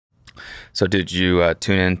So did you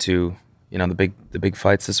tune into the big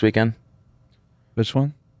fights this weekend? Which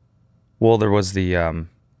one? Well, there was the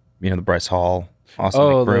the Bryce Hall, Austin the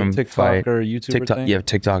McBroom TikToker fight. YouTuber thing. Yeah,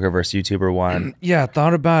 TikToker versus YouTuber one. Yeah, I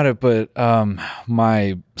thought about it, but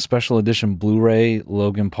my special edition Blu-ray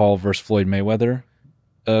Logan Paul versus Floyd Mayweather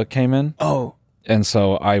came in. Oh. And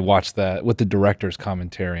so I watched that with the director's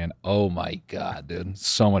commentary, and oh my God, dude,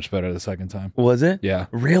 so much better the second time. Was it? Yeah.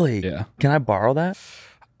 Really? Yeah. Can I borrow that?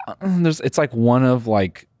 It's like one of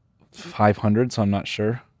like 500, so I'm not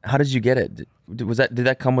sure. How did you get it? Did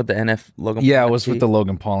that come with the Logan Paul Yeah, NFT? it was with the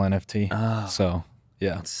Logan Paul NFT. Oh. So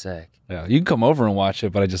yeah. That's sick. Yeah, you can come over and watch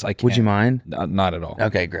it, but I can't. Would you mind? Not at all.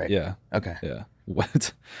 Okay, great. Yeah. Okay. Yeah.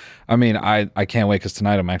 What? I mean, I can't wait because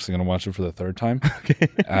tonight I'm actually going to watch it for the third time. Okay.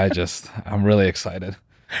 I'm really excited.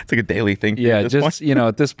 It's like a daily thing. Yeah, at this point.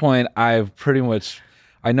 at this point, I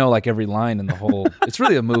know like every line in the whole. It's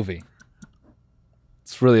really a movie.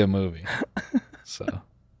 It's really a movie. So.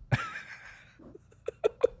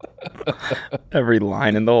 Every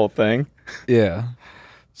line in the whole thing. Yeah.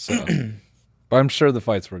 So, but I'm sure the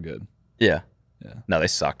fights were good. Yeah. Yeah. No, they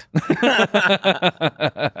sucked.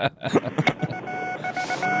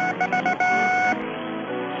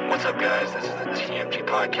 What's up, guys? This is the TMG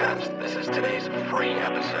podcast. This is today's free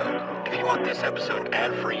episode. If you want this episode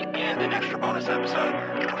ad-free and an extra bonus episode,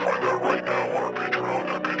 you can find that right now on our Patreon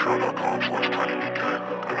at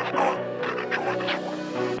patreon.com/tinydk. And if not, then enjoy this one.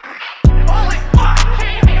 Holy fuck,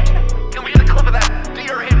 Jamie! Can we get a clip of that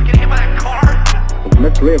deer getting hit by that car? The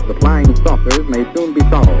mystery of the flying saucers may soon be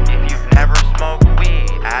solved. If you've never smoked weed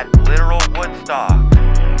at literal Woodstock,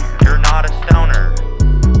 you're not a stoner.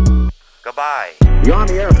 Goodbye. The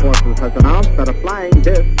Army Air Forces has announced that a flying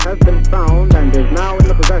disc has been found and is now in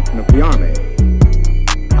the possession of the Army.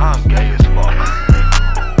 I'm gay as fuck.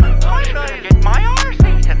 I'm trying to get my arse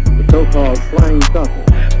eaten. The so-called flying saucer.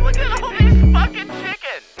 Look at all these fucking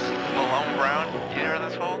chickens. Malone Brown, you hear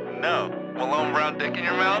this hole? No. Malone Brown dick in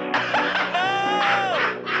your mouth?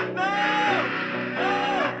 No!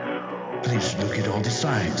 Please look at all the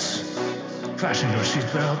signs. Fasten your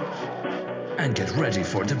seatbelt and get ready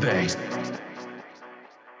for debate.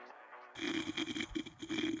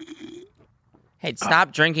 Hey,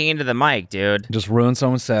 stop drinking into the mic, dude. Just ruined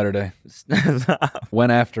someone's Saturday.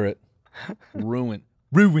 Went after it. Ruined,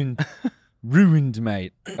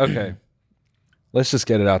 mate. Okay. Let's just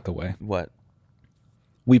get it out the way. What?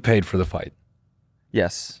 We paid for the fight.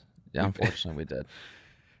 Yes. Yeah, unfortunately, we did.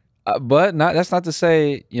 But that's not to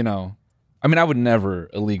say, I mean, I would never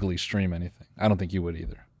illegally stream anything. I don't think you would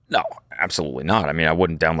either. No, absolutely not. I mean, I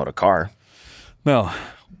wouldn't download a car. No,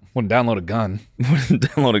 wouldn't download a gun. Wouldn't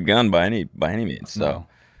download a gun by any means. So, No.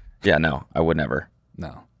 Yeah, no, I would never.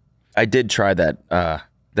 No. I did try that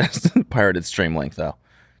pirated stream link though.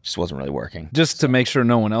 Just wasn't really working. Just to make sure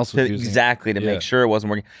no one else was using Exactly, to Yeah. make sure it wasn't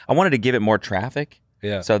working. I wanted to give it more traffic.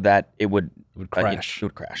 Yeah. So that it would crash. It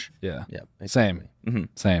would crash. Yeah. Yeah. Same. Mm-hmm.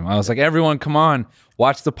 Same. I was like, everyone, come on,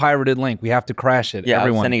 watch the pirated link. We have to crash it. Yeah. I was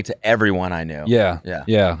Everyone. sending it to everyone I knew. Yeah. Yeah.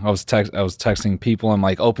 Yeah. I was texting people. I'm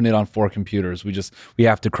like, open it on 4 computers. We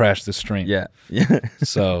have to crash the stream. Yeah. Yeah.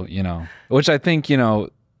 So, which I think,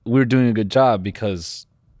 we're doing a good job because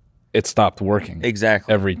it stopped working.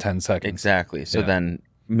 Exactly. Every 10 seconds. Exactly. So Yeah. then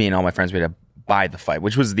me and all my friends, we had to buy the fight,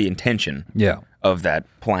 which was the intention Yeah. of that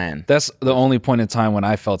plan. That's the only point in time when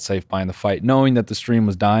I felt safe buying the fight, knowing that the stream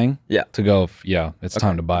was dying. Yeah. To go, it's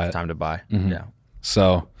time to buy It's it. time to buy. Mhm. Yeah.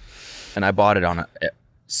 So, And I bought it on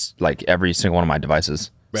like every single one of my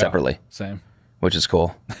devices separately, same. which is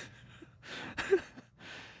cool.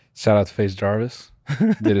 Shout out to FaZe Jarvis.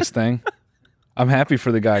 Did his thing. I'm happy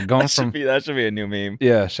for the guy going from. That should be a new meme.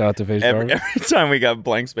 Yeah, shout out to FaZe Jarvis. Every time we got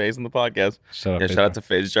blank space in the podcast. Shout Shout out to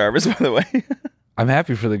FaZe Jarvis, by the way. I'm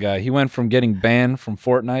happy for the guy. He went from getting banned from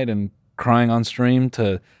Fortnite and crying on stream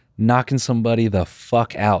to knocking somebody the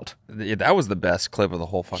fuck out. Yeah, that was the best clip of the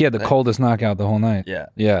whole fucking He had the thing. coldest knockout the whole night. Yeah.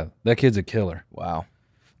 Yeah, that kid's a killer. Wow.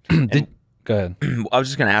 Go ahead. I was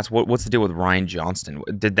just going to ask, what's the deal with Ryan Johnston?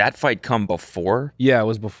 Did that fight come before? Yeah, it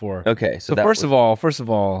was before. Okay. So first of all,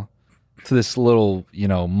 to this little,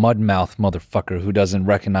 mud mouth motherfucker who doesn't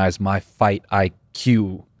recognize my fight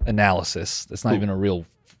IQ analysis. That's not even a real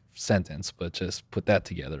sentence, but just put that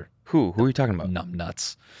together. Who are you talking about? Numb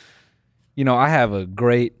nuts. I have a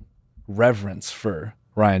great reverence for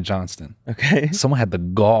Ryan Johnston. Okay. Someone had the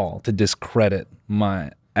gall to discredit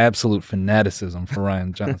my absolute fanaticism for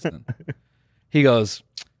Ryan Johnston. He goes,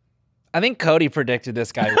 I think Cody predicted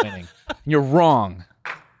this guy winning. You're wrong.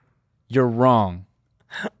 You're wrong.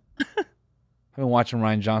 I've been watching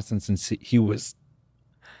Ryan Johnston since he was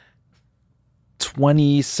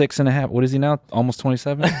 26 and a half. What is he now? Almost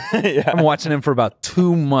 27? Yeah. I've been watching him for about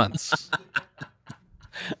 2 months.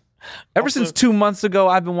 Ever since 2 months ago,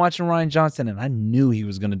 I've been watching Ryan Johnson, and I knew he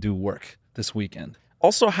was going to do work this weekend.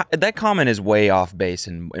 Also, that comment is way off base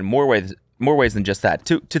in more ways than just that.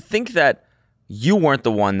 To think that you weren't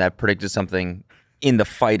the one that predicted something in the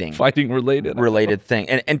fighting related thing,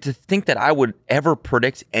 and to think that I would ever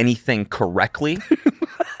predict anything correctly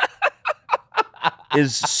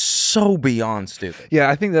is so beyond stupid. Yeah,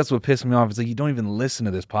 I think that's what pissed me off. It's like you don't even listen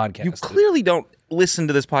to this podcast. You clearly don't listen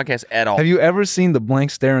to this podcast at all. Have you ever seen the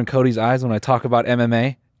blank stare in Cody's eyes when I talk about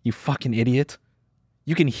MMA? You fucking idiot.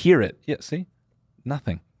 You can hear it. Yeah, see?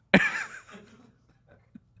 Nothing.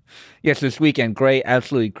 Yes, this weekend, great,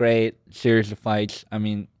 absolutely great. Series of fights. I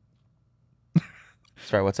mean...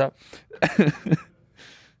 Sorry, what's up?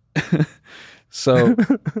 So,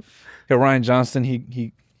 Ryan Johnston,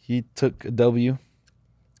 he took a W.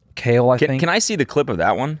 Kale, I think. Can I see the clip of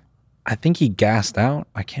that one? I think he gassed out.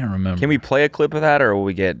 I can't remember. Can we play a clip of that, or will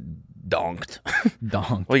we get donked?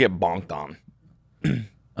 Donked. Will we get bonked on?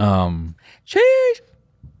 Sheesh.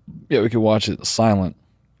 Yeah, we could watch it silent.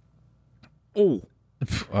 Oh.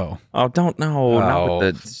 Oh. Oh, don't know. Not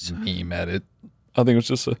with the meme at it. I think it was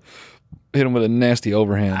just hit him with a nasty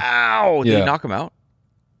overhand. Ow. Did he knock him out?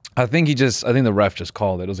 I think the ref just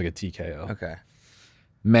called it. It was like a TKO. Okay.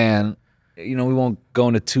 Man, we won't go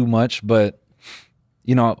into too much, but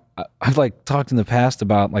I've like talked in the past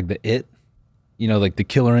about like the like the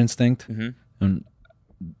killer instinct, and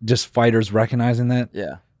just fighters recognizing that.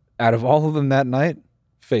 Yeah. Out of all of them that night,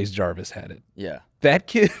 FaZe Jarvis had it. Yeah. That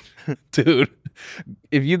kid, dude,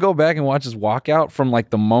 if you go back and watch his walkout from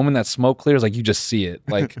like the moment that smoke clears, like you just see it.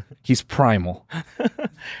 Like he's primal.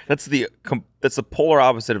 That's the polar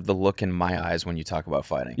opposite of the look in my eyes when you talk about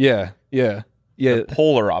fighting. Yeah. The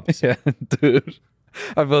polar opposite. Yeah, dude.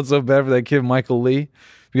 I felt so bad for that kid, Michael Lee,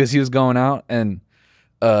 because he was going out and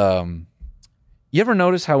you ever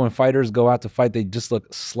notice how when fighters go out to fight, they just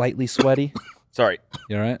look slightly sweaty? Sorry.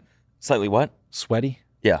 You all right? Slightly what? Sweaty?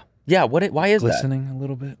 Yeah. Yeah, why is Glistening a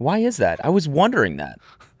little bit? Why is that? I was wondering that.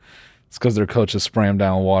 It's because their coaches spray him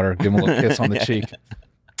down with water, give him a little kiss on the cheek.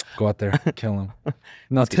 Go out there, kill him.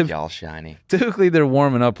 No, get all shiny. Typically they're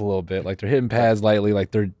warming up a little bit, like they're hitting pads lightly,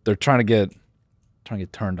 like they're trying to get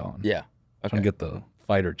turned on. Yeah. Okay. Trying to get the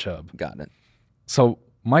fighter chub. Got it. So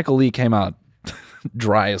Michael Lee came out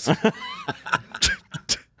dry as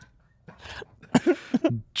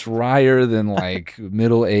drier than like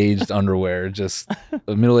middle-aged underwear, just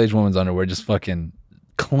a middle-aged woman's underwear, just fucking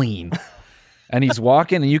clean. And he's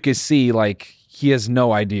walking and you can see like he has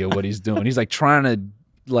no idea what he's doing. He's like trying to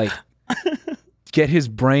like get his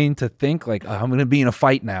brain to think like, oh, I'm going to be in a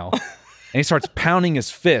fight now. And he starts pounding his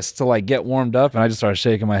fist to like get warmed up. And I just started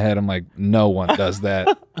shaking my head. I'm like, no one does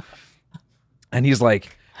that. And he's like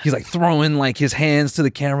throwing like his hands to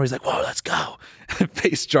the camera. He's like, whoa, let's go.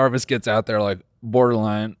 FaZe Jarvis gets out there like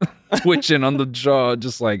borderline twitching on the jaw,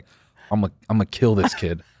 just like, I'm gonna kill this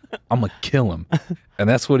kid. I'm gonna kill him. And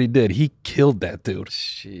that's what he did. He killed that dude.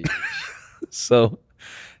 Sheesh. So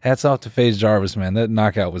hats off to FaZe Jarvis, man. That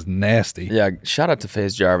knockout was nasty. Yeah, shout out to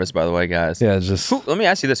FaZe Jarvis, by the way, guys. Yeah, just let me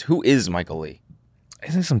ask you this. Who is Michael Lee?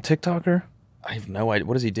 Isn't he some TikToker? I have no idea.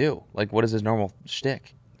 What does he do? Like, what is his normal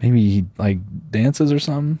shtick? Maybe he like dances or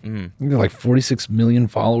something. He got like 46 million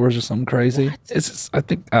followers or something crazy. It's just, I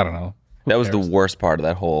don't know. That was the worst part of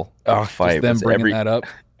that whole fight. Them bringing that up.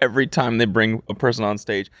 Every time they bring a person on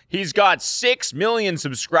stage, he's got 6 million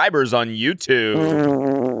subscribers on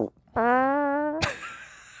YouTube.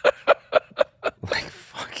 Like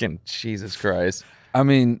fucking Jesus Christ. I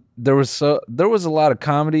mean, there was a lot of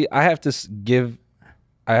comedy. I have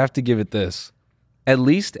to give it this. At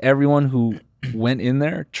least everyone who went in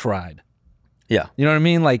there tried. Yeah. You know what I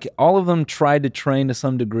mean? Like all of them tried to train to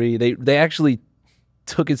some degree. They actually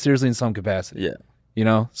took it seriously in some capacity.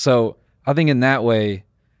 Yeah. So I think in that way,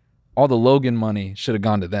 all the Logan money should have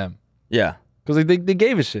gone to them. Yeah. Because they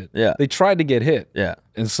gave a shit. Yeah. They tried to get hit. Yeah.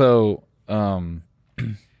 And so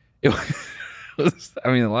it was,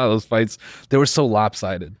 I mean, a lot of those fights, they were so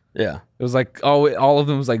lopsided. Yeah. It was like all of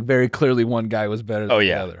them was like very clearly one guy was better than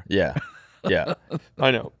the other. Yeah. Yeah.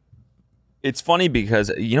 I know. It's funny because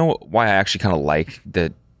you know why I actually kind of like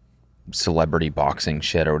the celebrity boxing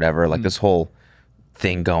shit or whatever, like this whole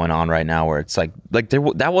thing going on right now where it's like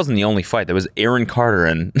that wasn't the only fight. There was Aaron Carter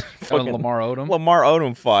and Lamar Odom. Lamar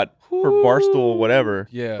Odom fought for Barstool whatever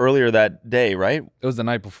earlier that day, right? It was the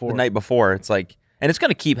night before. The night before. It's like, and it's going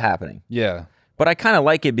to keep happening. Yeah. But I kind of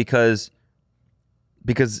like it because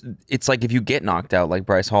it's like if you get knocked out like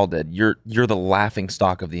Bryce Hall did, you're the laughing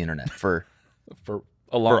stock of the internet for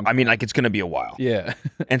I mean, like it's gonna be a while. Yeah.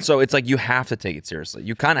 And so it's like you have to take it seriously.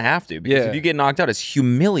 You kind of have to because if you get knocked out, it's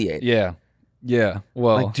humiliating. Yeah. Yeah.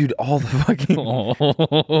 Well, Like, dude, all the fucking.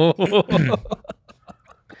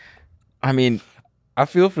 I mean, I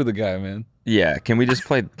feel for the guy, man. yeah. Can we just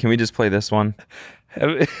play this one?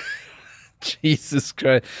 Jesus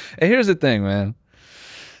Christ. And here's the thing, man.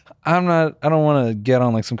 I don't want to get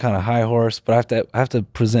on like some kind of high horse, but I have to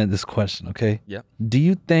present this question, okay? Yep. Do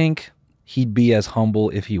you think he'd be as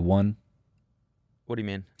humble if he won? What do you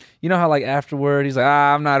mean? You know how like afterward he's like,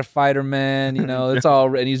 I'm not a fighter, man. You know, it's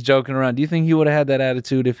all, and he's joking around. Do you think he would have had that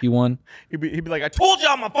attitude if he won? He'd be like, I told you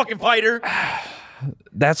I'm a fucking fighter.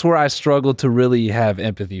 That's where I struggle to really have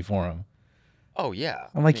empathy for him. Oh yeah.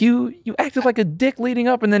 I'm like, you acted like a dick leading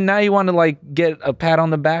up, and then now you want to like get a pat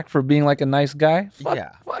on the back for being like a nice guy? Fuck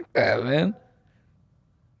that, man.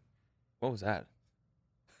 What was that?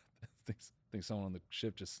 I think someone on the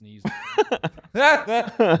ship just sneezed.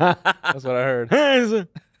 That's what I heard.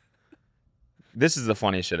 This is the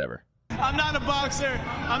funniest shit ever. I'm not a boxer.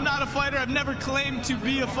 I'm not a fighter. I've never claimed to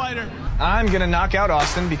be a fighter. I'm gonna knock out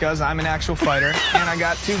Austin because I'm an actual fighter, and I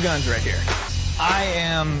got 2 guns right here. I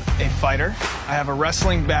am a fighter. I have a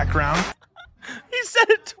wrestling background. He said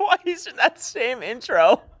it twice in that same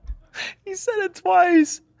intro. He said it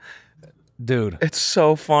twice. Dude. It's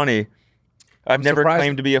so funny. I've never surprised.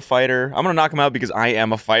 claimed to be a fighter. I'm gonna knock him out because I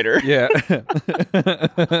am a fighter. Yeah.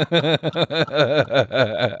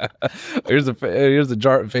 Here's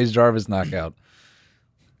the Face Jarvis knockout.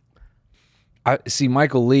 I see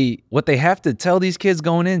Michael Lee. What they have to tell these kids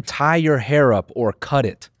going in: tie your hair up or cut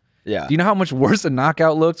it. Yeah. Do you know how much worse a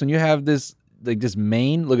knockout looks when you have this like this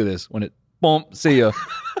mane? Look at this. When it boom, see ya.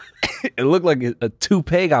 It looked like a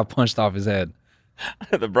toupee got punched off his head.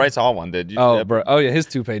 The Bryce Hall one did. Oh, bro. Oh yeah, his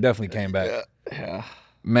toupee definitely came back. Yeah.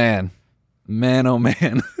 Man, oh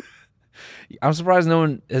man. I'm surprised no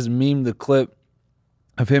one has memed the clip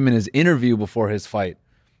of him in his interview before his fight.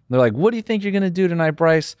 They're like, what do you think you're going to do tonight,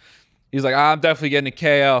 Bryce? He's like, I'm definitely getting a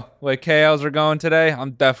KO. Like KOs are going today,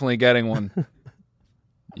 I'm definitely getting one.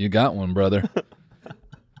 You got one, brother.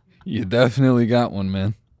 You definitely got one,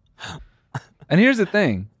 man. And here's the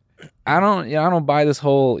thing. I don't buy this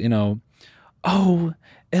whole, oh,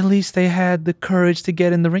 at least they had the courage to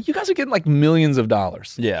get in the ring. You guys are getting like millions of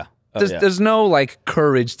dollars. Yeah. There's no like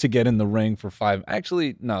courage to get in the ring for 5.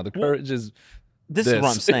 Actually, no, the courage is This is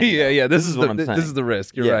what I'm saying. yeah. This is what I'm saying. This is the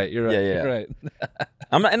risk. You're right. You're right.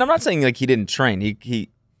 I'm not saying like he didn't train. He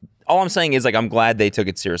all I'm saying is like I'm glad they took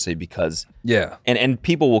it seriously because and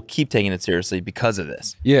people will keep taking it seriously because of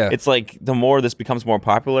this. Yeah. It's like the more this becomes more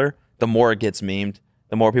popular, the more it gets memed,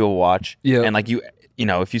 the more people watch. Yeah. And like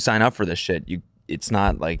if you sign up for this shit, it's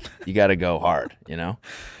not like you got to go hard, The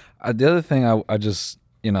other thing I just,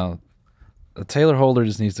 Taylor Holder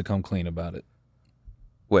just needs to come clean about it.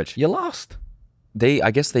 Which? You lost.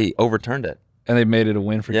 I guess they overturned it. And they made it a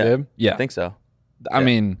win for Dib? Yeah. I think so. I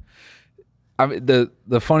mean,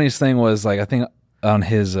 the funniest thing was like I think on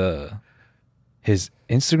his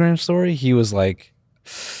Instagram story, he was like,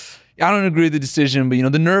 I don't agree with the decision,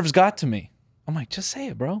 but the nerves got to me. I'm like, just say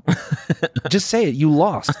it, bro. Just say it. You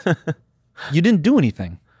lost. You didn't do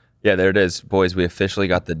anything. Yeah, there it is. Boys, we officially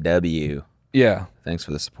got the W. Yeah. Thanks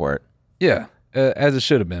for the support. Yeah. As it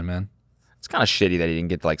should have been, man. It's kind of shitty that he didn't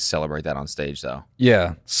get to like celebrate that on stage though.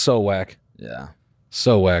 Yeah. So whack. Yeah.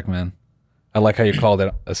 So whack, man. I like how you called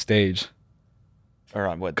it a stage. Or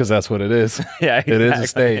on what? Because that's what it is. Yeah, exactly. It is a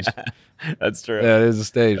stage. That's true. Yeah, it is a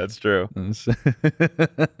stage. That's true.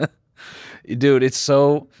 Dude, it's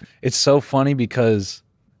so funny because,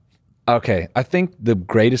 okay, I think the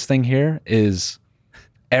greatest thing here is,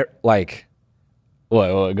 like,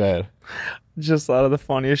 what? Go ahead. Just thought of the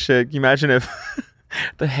funniest shit. Can you imagine if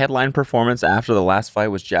the headline performance after the last fight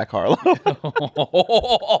was Jack Harlow?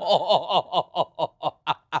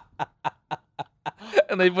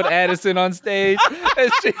 And they put Addison on stage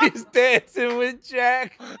and she's dancing with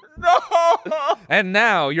Jack. No. And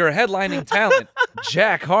now your headlining talent,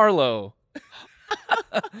 Jack Harlow.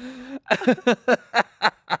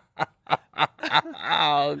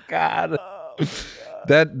 Oh God.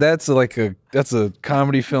 That's a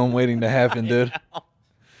comedy film waiting to happen, dude.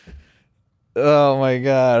 Oh my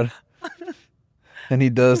God. And he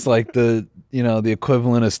does like the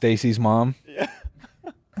equivalent of Stacy's mom. Yeah.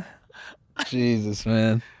 Jesus,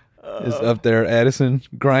 man. Is up there, Addison,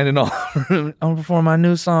 grinding all over him. I'm gonna perform my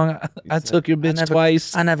new song. I took your bitch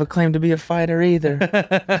twice. I never claimed to be a fighter either.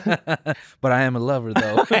 But I am a lover,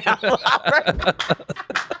 though.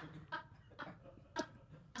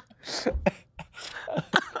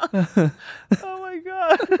 Oh my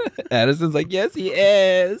God. Addison's like, yes, he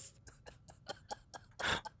is.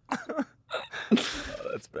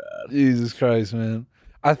 that's bad. Jesus Christ, man.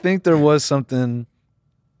 I think there was something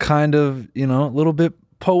kind of, a little bit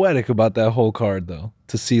poetic about that whole card, though.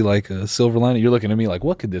 To see like a silver lining. You're looking at me like,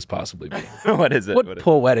 what could this possibly be? What is it? What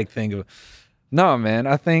poetic thing of? No, man.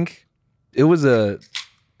 I think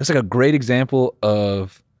it's like a great example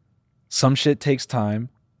of some shit takes time,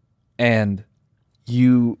 and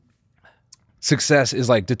success is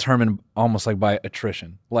like determined almost like by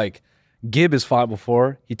attrition. Like Gibb has fought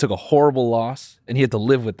before. He took a horrible loss, and he had to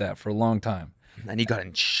live with that for a long time. And he got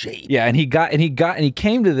in shape. Yeah, and he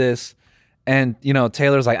came to this, and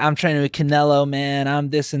Taylor's like, I'm training with Canelo, man. I'm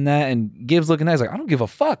this and that, and Gibbs looking at, he's like, I don't give a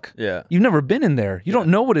fuck. Yeah, you've never been in there. You don't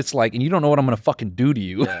know what it's like, and you don't know what I'm gonna fucking do to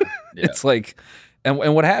you. Yeah. It's like, and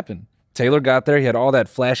what happened? Taylor got there. He had all that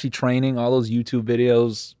flashy training, all those YouTube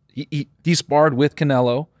videos. He sparred with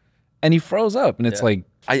Canelo, and he froze up. And it's like,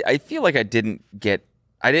 I feel like I didn't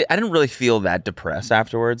really feel that depressed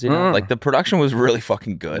afterwards. Like the production was really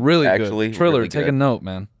fucking good. Really actually, good. Triller, really take good. a note,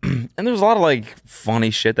 man. And there was a lot of like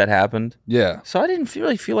funny shit that happened. Yeah. So I didn't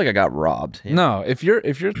really feel like I got robbed. No, if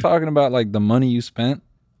you're talking about like the money you spent,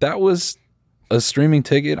 that was a streaming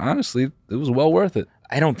ticket. Honestly, it was well worth it.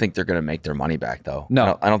 I don't think they're gonna make their money back though.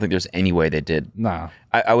 No, I don't think there's any way they did. Nah.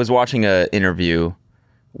 I was watching an interview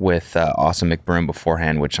with Austin McBroom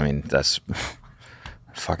beforehand, which I mean that's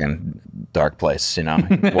fucking dark place,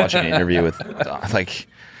 watching an interview with like,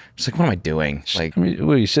 just like, what am I doing? Like, what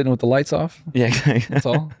are you sitting with the lights off? Yeah, that's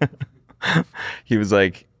all. He was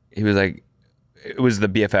like, it was the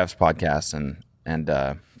BFFs podcast, and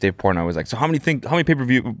Dave Portnoy was like, so how many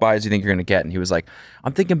pay-per-view buys do you think you're gonna get? And he was like,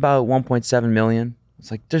 I'm thinking about 1.7 million. It's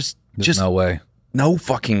like there's just no way. No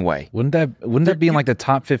fucking way. Wouldn't that be in like the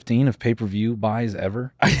top 15 of pay-per-view buys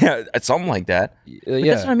ever? Yeah, something like that. But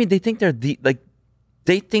that's what I mean. They think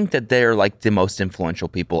they think that they're like the most influential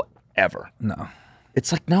people ever. No.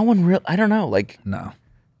 It's like no one real. I don't know. Like no.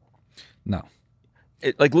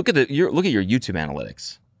 Like look at your YouTube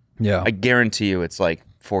analytics. Yeah. I guarantee you, it's like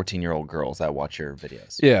 14-year-old girls that watch your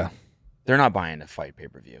videos. Yeah. They're not buying a fight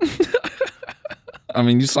pay-per-view. I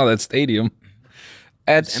mean, you saw that stadium.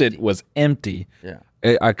 That shit was empty. Yeah.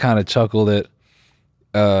 I kind of chuckled it.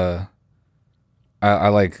 I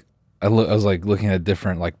was like looking at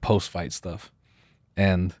different like post-fight stuff,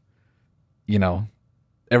 and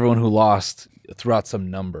everyone who lost threw out some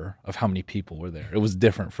number of how many people were there. It was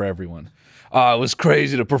different for everyone. It was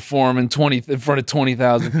crazy to perform in front of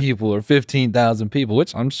 20,000 people or 15,000 people,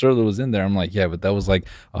 which I'm sure that was in there. I'm like, yeah, but that was like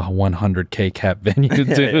a 100K cap venue,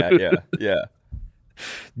 dude. Yeah.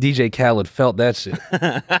 DJ Khaled felt that shit.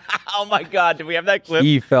 Oh my God, do we have that clip?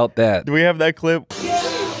 He felt that. Do we have that clip?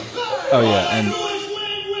 Oh yeah, and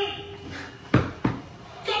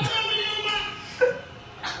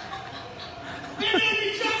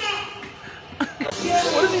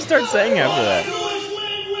what does he start saying after that?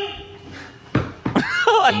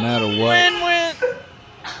 No matter what, win.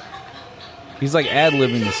 He's like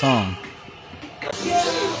ad-libbing the song.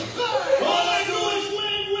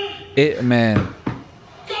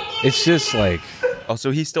 It's just like, oh,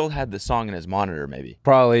 so he still had the song in his monitor, maybe.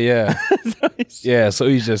 Probably, yeah. So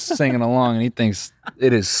he's just singing along, and he thinks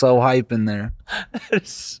it is so hype in there.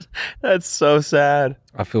 That's so sad.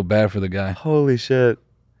 I feel bad for the guy. Holy shit.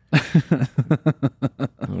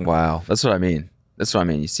 Wow, that's what I mean.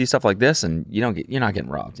 You see stuff like this, and you're not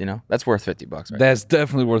getting robbed. That's worth $50, right? That's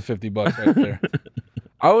definitely worth $50 right there.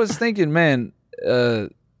 I was thinking, man,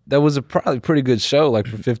 that was a probably pretty good show. Like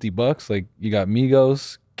for $50, like you got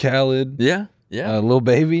Migos, Khaled, yeah, Lil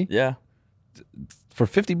Baby, yeah, for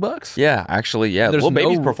 $50. Yeah, actually, yeah. Lil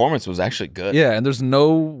Baby's performance was actually good. Yeah, and there's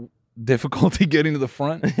no difficulty getting to the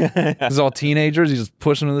front. It's all teenagers. You just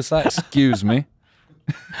push them to the side. Excuse me.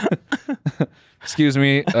 Excuse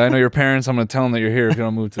me. I know your parents. I'm going to tell them that you're here if you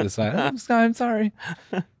don't move to the side. I'm sorry.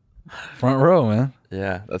 Front row, man.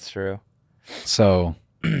 Yeah, that's true. So,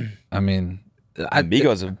 I mean,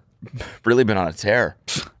 Migos have really been on a tear.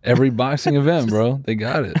 Every boxing event, bro, they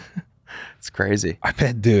got it. It's crazy. I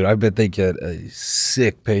bet they get a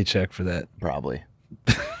sick paycheck for that. Probably.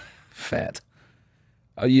 Fat.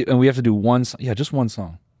 And we have to do just one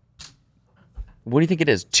song. What do you think it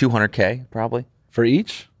is? 200K, probably? For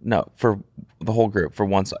each? No, for the whole group, for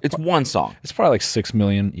one song. It's one song. It's probably like $6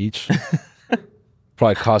 million each.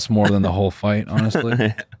 Probably costs more than the whole fight, honestly.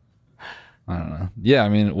 I don't know. Yeah, I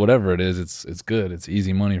mean, whatever it is, it's good. It's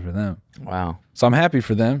easy money for them. Wow. So I'm happy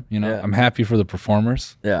for them. Yeah. I'm happy for the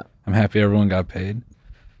performers. Yeah. I'm happy everyone got paid.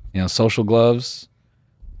 Social Gloves.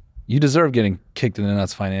 You deserve getting kicked in the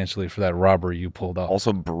nuts financially for that robbery you pulled off.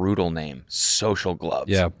 Also, brutal name. Social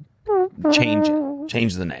Gloves. Yeah. Change it.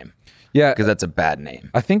 Change the name. Yeah, because that's a bad name.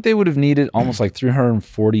 I think they would have needed almost like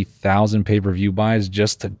 340,000 pay-per-view buys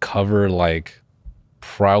just to cover like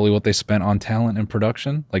probably what they spent on talent and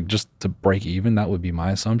production, like just to break even. That would be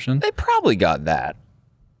my assumption. They probably got that.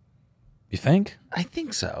 You think? I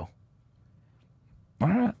think so. All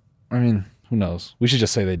right. I mean, who knows? We should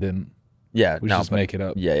just say they didn't. Yeah, We should just make it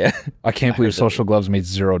up. Yeah. I can't believe Social Gloves made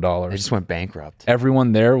 $0. They just went bankrupt.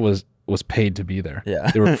 Everyone there was paid to be there. Yeah.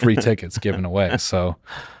 They were free tickets given away. So,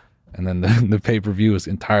 and then the pay-per-view was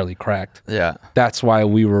entirely cracked. Yeah. That's why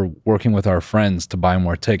we were working with our friends to buy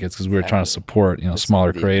more tickets because we were trying to support,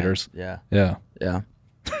 smaller creators. Yeah. Yeah. Yeah.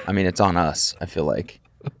 I mean, it's on us, I feel like.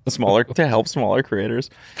 To help smaller creators.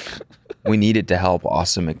 We needed to help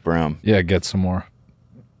Austin McBroom. Yeah, get some more.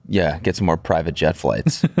 Yeah, get some more private jet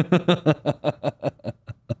flights.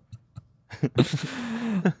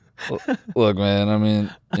 Look, man, I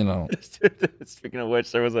mean, Speaking of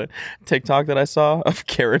which, there was a TikTok that I saw of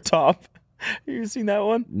Carrot Top. You seen that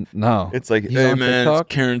one? No. It's like, He's hey on man, TikTok?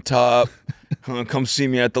 it's Carrot Top. Come see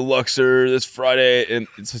me at the Luxor this Friday. And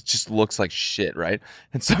it just looks like shit, right?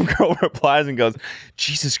 And some girl replies and goes,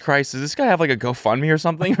 Jesus Christ, does this guy have like a GoFundMe or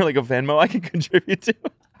something? Or like a Venmo I can contribute to?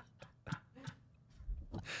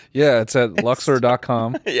 Yeah, it's at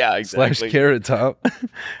luxor.com Yeah, exactly. /carrot top.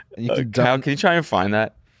 And you Kyle, can you try and find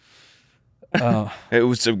that? Hey,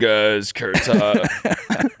 what's up, guys? Carrot Top.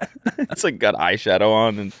 It's like got eyeshadow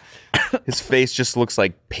on, and his face just looks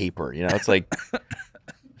like paper. It's like,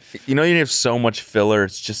 you have so much filler.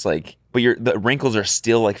 It's just like, but the wrinkles are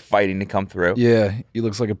still like fighting to come through. Yeah, he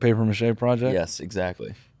looks like a paper mache project. Yes,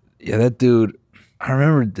 exactly. Yeah, that dude, I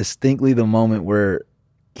remember distinctly the moment where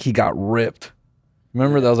he got ripped.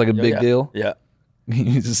 Remember that was like a big deal? Yeah.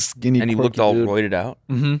 He's a skinny, And he looked all roided out.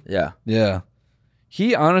 Mm-hmm. Yeah. Yeah.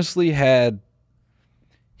 He honestly had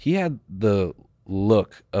the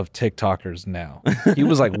look of TikTokers now. He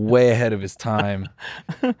was like way ahead of his time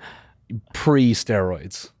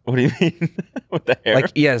pre-steroids. What do you mean? With the hair?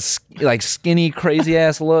 Like, yes, like skinny, crazy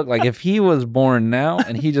ass look. Like if he was born now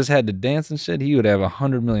and he just had to dance and shit, he would have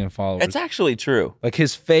 100 million followers. It's actually true. Like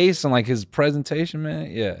his face and like his presentation,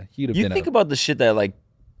 man. Yeah, he'd have You been. think about the shit that like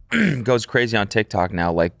goes crazy on TikTok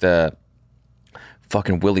now, like the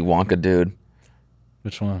fucking Willy Wonka dude.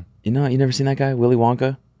 Which one? You never seen that guy, Willy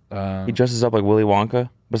Wonka? He dresses up like Willy Wonka,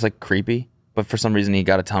 but it's like creepy. But for some reason, he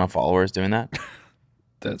got a ton of followers doing that.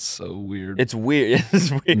 That's so weird. It's weird.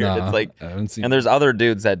 It's weird. Nah, it's like, I haven't seen and there's other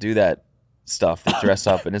dudes that do that stuff that dress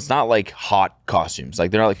up, and it's not like hot costumes.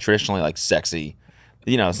 Like they're not like traditionally like sexy.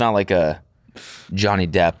 It's not like a Johnny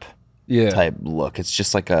Depp type look. It's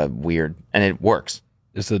just like a weird, and it works.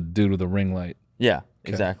 It's a dude with a ring light. Yeah,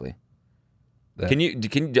 exactly. Have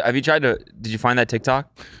you tried to? Did you find that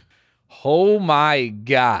TikTok? Oh my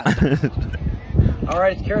god! All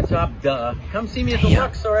right, it's Carrot Top. Duh. Come see me at the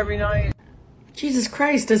Luxor every night. Jesus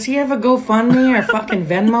Christ, does he have a GoFundMe or fucking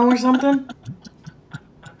Venmo or something?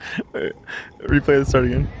 Wait, replay the start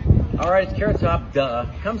again. All right, it's Carrot Top. Duh.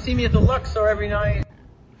 Come see me at the Luxor every night.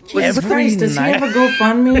 Jesus Christ, does he have a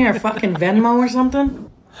GoFundMe or fucking Venmo or something?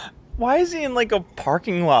 Why is he in like a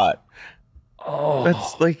parking lot? Oh,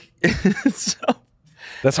 that's like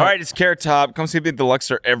That's all right. It's Carrot Top. Come see me at the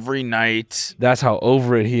Luxor every night. That's how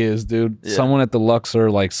over it he is, dude. Yeah. Someone at the Luxor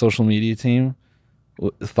like social media team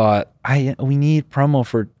thought, we need promo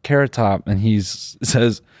for Carrot Top, and he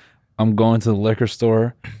says, I'm going to the liquor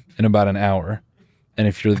store in about an hour, and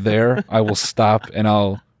if you're there, I will stop and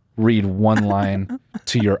I'll read one line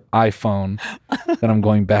to your iPhone. Then I'm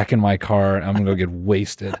going back in my car and I'm gonna go get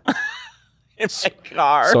wasted. In my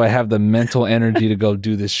car. So I have the mental energy to go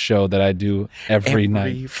do this show that I do every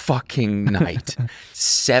night. Every fucking night.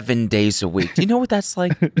 7 days a week. Do you know what that's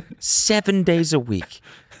like? 7 days a week.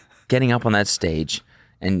 Getting up on that stage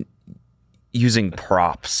and using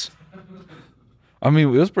props. I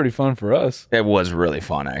mean, it was pretty fun for us. It was really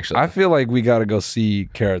fun, actually. I feel like we got to go see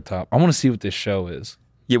Carrot Top. I want to see what this show is.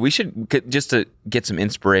 Yeah, we should, just to get some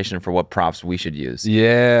inspiration for what props we should use.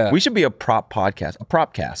 Yeah. We should be a prop podcast, a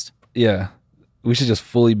prop cast. Yeah. We should just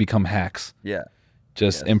fully become hacks. Yeah.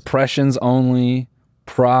 Just impressions only,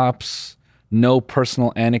 props, no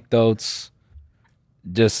personal anecdotes.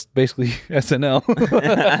 Just basically SNL.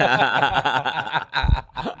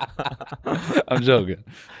 I'm joking.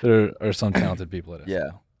 There are some talented people at it. Yeah.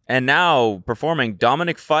 And now performing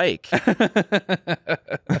Dominic Fike.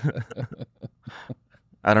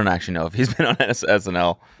 I don't actually know if he's been on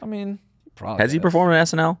SNL. I mean, probably has he performed on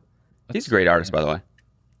SNL? He's a great artist, by the way.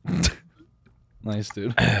 Nice,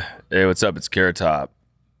 dude. Hey, what's up? It's Carrot Top.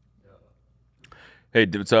 Hey,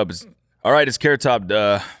 what's up? All right, it's Carrot Top.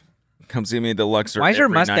 Come see me at the Luxor. Why is your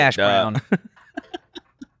every mustache night, brown?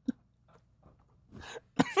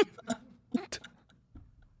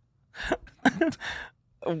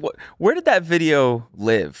 Where did that video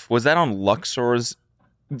live? Was that on Luxor's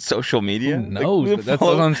social media? Who knows? But that's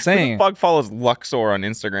what I'm saying. Who the fuck follows Luxor on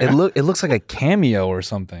Instagram? It looks like a cameo or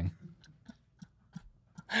something.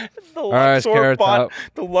 The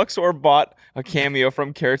Luxor bought a cameo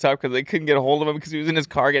from Carrot Top because they couldn't get a hold of him because he was in his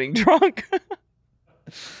car getting drunk.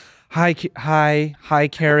 Hi,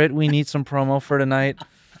 Carrot. We need some promo for tonight.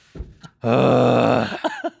 All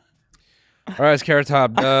right, it's Carrot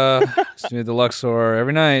Top. Just do the Luxor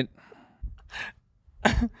every night.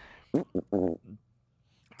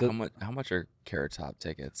 How much are Carrot Top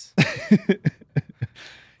tickets?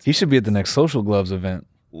 He should be at the next Social Gloves event.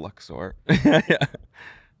 Luxor. Yeah.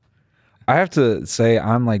 I have to say,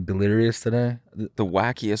 I'm like delirious today. The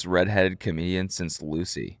wackiest redheaded comedian since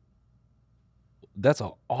Lucy. That's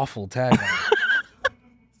an awful tagline.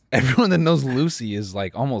 Everyone that knows Lucy is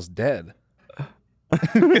like almost dead.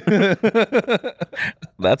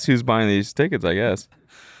 That's who's buying these tickets, I guess.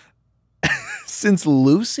 Since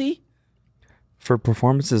Lucy? For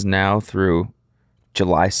performances now through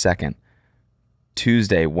July 2nd.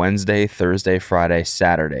 Tuesday, Wednesday, Thursday, Friday,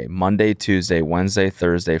 Saturday. Monday, Tuesday, Wednesday,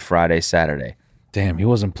 Thursday, Friday, Saturday. Damn, he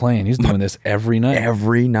wasn't playing. He's doing this every night.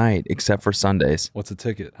 Every night, except for Sundays. What's a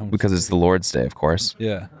ticket? Because it's the Lord's Day, of course.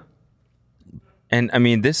 Yeah. And I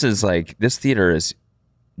mean, this theater is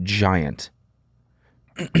giant.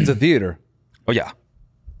 It's a theater. Oh, yeah.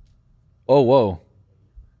 Oh, whoa.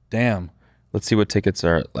 Damn. Let's see what tickets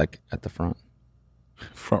are like at the front.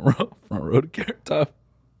 Front row to Carrot Top.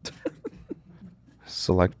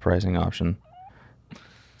 Select pricing option.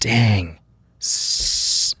 Dang.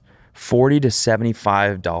 $40 to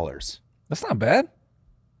 $75. That's not bad.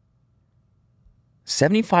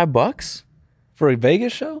 $75 for a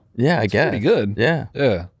Vegas show? Yeah, I guess. Pretty good. Yeah.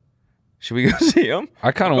 Yeah. Should we go see him?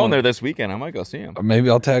 I kind of going there this weekend. I might go see him. Maybe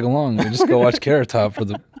I'll tag along. We'll just go watch Carrot Top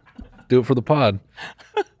do it for the pod.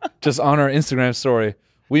 Just on our Instagram story.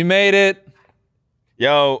 We made it.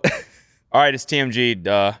 Yo. All right, it's TMG.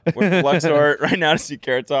 We're at Luxor right now to see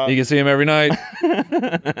Carrot Top. You can see him every night.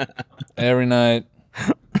 Every night.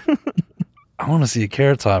 I want to see a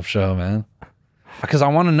Carrot Top show, man. Because I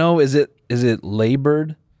want to know, is it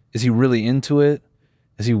labored? Is he really into it?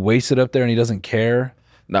 Is he wasted up there and he doesn't care?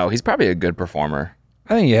 No, he's probably a good performer.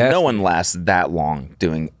 I think no one lasts that long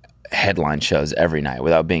doing headline shows every night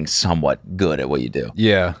without being somewhat good at what you do.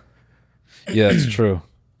 Yeah. Yeah, that's true.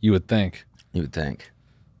 You would think. You would think.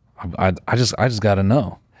 I just got to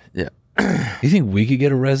know. Yeah. You think we could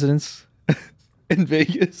get a residence in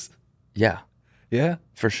Vegas? Yeah. Yeah?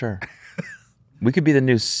 For sure. We could be the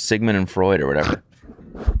new Sigmund and Freud or whatever.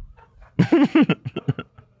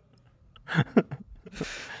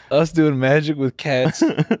 Us doing magic with cats.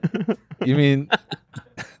 You mean,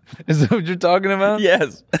 is that what you're talking about?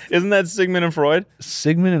 Yes. Isn't that Sigmund and Freud?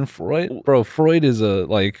 Sigmund and Freud? Bro, Freud is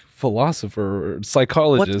a philosopher or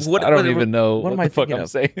psychologist. I don't even know what the fuck I'm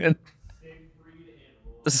saying.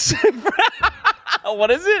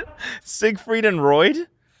 What is it? Siegfried and Roy?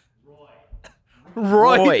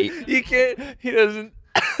 Roy. He can't. He doesn't.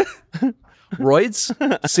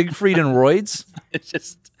 Roids? Siegfried and Roids? It's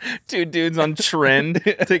just two dudes on trend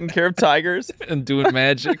taking care of tigers and doing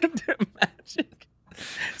magic.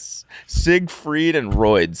 Siegfried and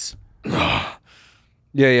Roids.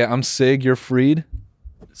 Yeah. I'm Sig. You're Freed.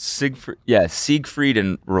 Siegfried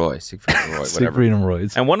and Roy. Siegfried and Roy. Whatever. Siegfried and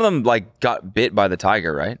Roids. And one of them got bit by the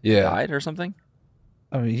tiger, right? Yeah. Died or something.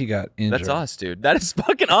 I mean, he got injured. That's us, dude. That is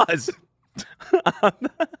fucking us.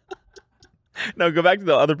 No, go back to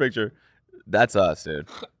the other picture. That's us, dude.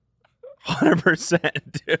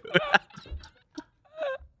 100%, dude.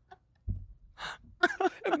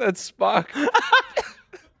 And that's Spock.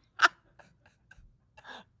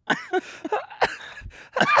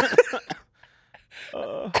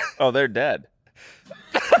 Oh, they're dead.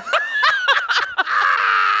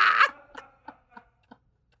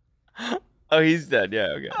 Oh, he's dead.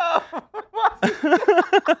 Yeah, okay.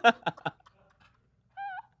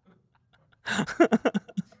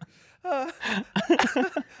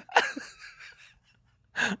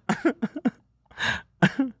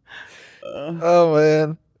 Oh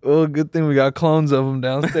man. Well, good thing we got clones of them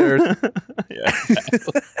downstairs. Yeah.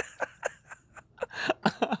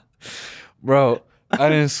 Bro, I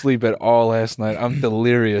didn't sleep at all last night. I'm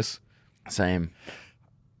delirious. Same.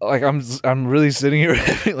 Like I'm really sitting here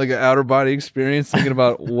having like an outer body experience, thinking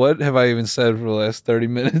about what have I even said for the last 30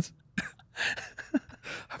 minutes.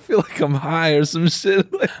 I feel like I'm high or some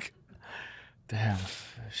shit. Like, damn.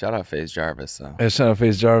 Shout out FaZe Jarvis, though. Yeah, shout out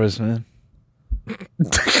FaZe Jarvis, man.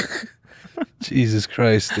 Jesus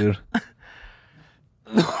Christ, dude.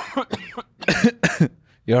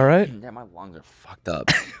 You all right? Yeah, my lungs are fucked up.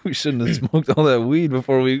 We shouldn't have smoked all that weed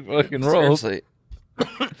before we fucking rolled. Seriously.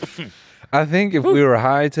 I think if we were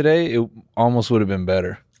high today, it almost would have been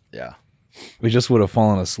better. Yeah. We just would have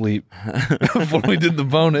fallen asleep before we did the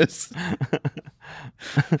bonus.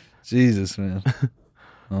 Jesus, man.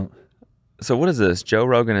 So what is this? Joe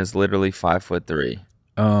Rogan is literally 5'3".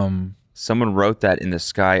 Someone wrote that in the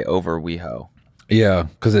sky over WeHo. Yeah,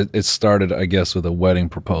 because it started, I guess, with a wedding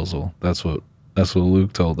proposal. That's what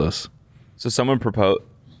Luke told us. So someone proposed.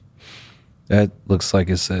 That looks like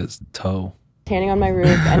it says toe. Standing on my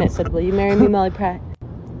roof, and it said, "Will you marry me, Molly Pratt?"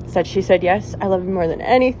 She said, "Yes, I love you more than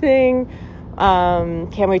anything.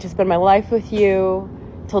 Can't wait to spend my life with you.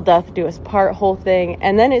 Till death do us part," whole thing.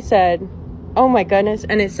 And then it said, oh my goodness,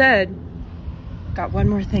 and it said, got one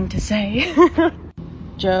more thing to say.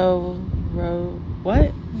 Joe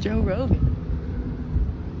Rogan.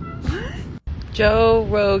 Joe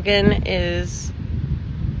Rogan is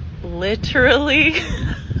literally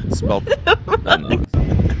spelled.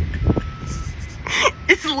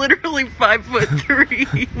 It's literally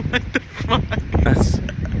 5'3". What the fuck? That's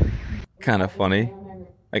kind of funny.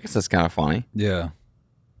 I guess that's kind of funny. Yeah.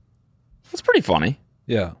 That's pretty funny.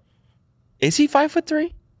 Yeah. Is he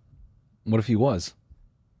 5'3"? What if he was?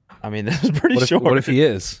 I mean, this is pretty short. What if he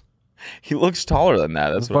is? He looks taller than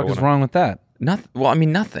that. That's what the fuck is wrong with that? Nothing. Well, I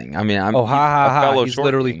mean, nothing. I mean, I'm a fellow he's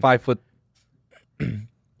literally king. 5 foot.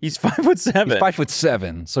 He's 5'7". He's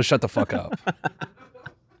 5'7". So shut the fuck up.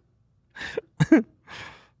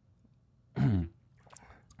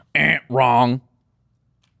 Wrong.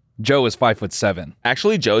 Joe is 5'7".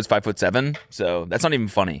 Actually, Joe's 5'7", so that's not even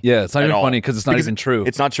funny. Yeah, it's not even funny because it's not even true.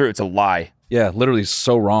 It's not true. It's a lie. Yeah, literally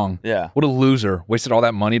so wrong. Yeah. What a loser. Wasted all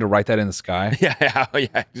that money to write that in the sky. Yeah,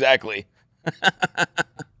 exactly.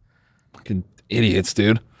 Fucking idiots,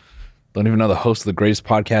 dude. Don't even know the host of the greatest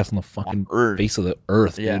podcast on the fucking face of the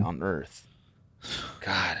earth, dude. Yeah, on earth.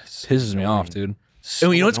 God. Pisses me off, dude.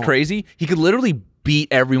 And you know what's crazy? He could literally beat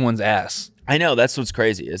everyone's ass. I know, that's what's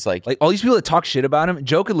crazy. It's like all these people that talk shit about him,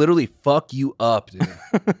 Joe could literally fuck you up, dude.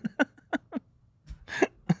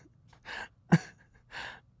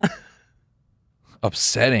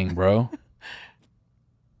 Upsetting, bro.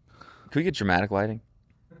 Can we get dramatic lighting?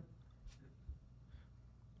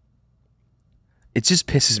 It just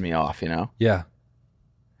pisses me off, you know? Yeah.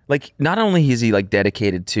 Like, not only is he like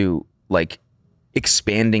dedicated to like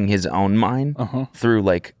expanding his own mind through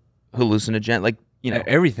like hallucinogen, like, you know,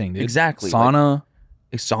 everything, dude. Exactly. Sauna.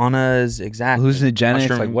 Like, saunas, exactly. Hallucinogenics,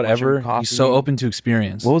 Mushroom, like whatever. He's so open to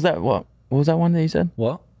experience. What was that? What was that one that you said?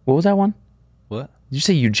 What? What was that one? What? Did you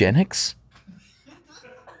say eugenics?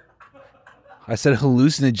 I said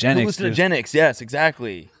hallucinogenics. Hallucinogenics, yes,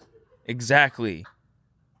 exactly. Exactly.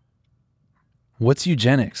 What's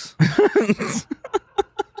eugenics? Is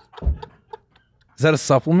that a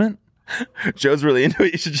supplement? Joe's really into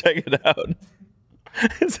it. You should check it out.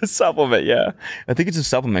 It's a supplement, yeah. I think it's a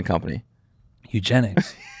supplement company.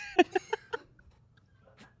 Eugenics.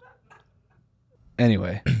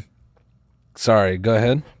 Anyway. Sorry, go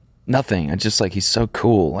ahead. Nothing. I just like, he's so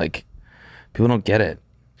cool. Like, people don't get it,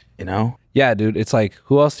 you know? Yeah, dude. It's like,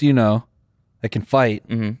 who else do you know that can fight,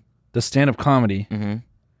 does stand-up comedy, and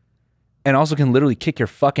also can literally kick your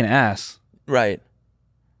fucking ass? Right.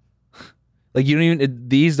 Like, you don't even,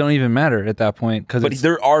 these don't even matter at that point. But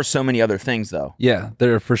there are so many other things, though. Yeah,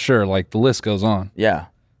 there for sure. Like, the list goes on. Yeah.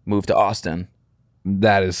 Move to Austin.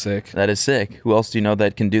 That is sick. That is sick. Who else do you know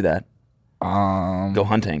that can do that? Go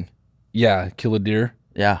hunting. Yeah, kill a deer.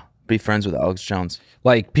 Yeah. Be friends with Alex Jones.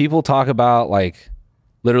 Like, people talk about, like,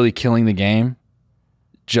 literally killing the game.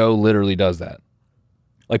 Joe literally does that.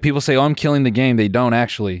 Like, people say, oh, I'm killing the game. They don't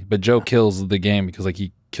actually. But Joe kills the game because, like,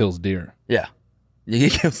 he kills deer. Yeah.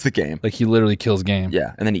 He kills the game. Like, he literally kills game.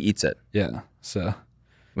 Yeah. And then he eats it. Yeah. So.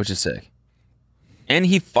 Which is sick. And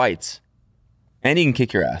he fights. And he can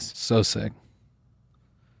kick your ass. So sick.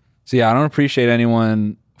 So, yeah, I don't appreciate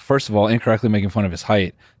anyone, first of all, incorrectly making fun of his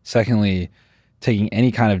height. Secondly, taking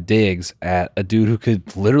any kind of digs at a dude who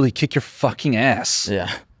could literally kick your fucking ass. Yeah.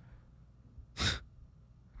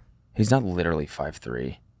 He's not literally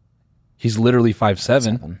 5'3". He's literally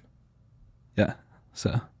 5'7". Yeah.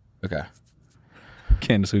 So. Okay.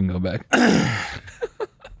 Candace, we can go back.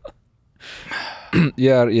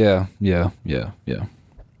 Yeah.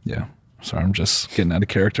 Sorry, I'm just getting out of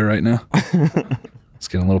character right now. It's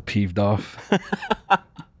getting a little peeved off.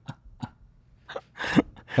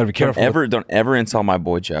 Gotta be careful. Don't ever insult my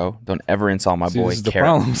boy Joe. Don't ever insult my boy. This is the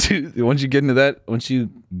problem, too. Once you get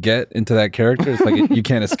into that character, it's like you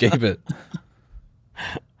can't escape it.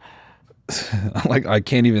 Like, I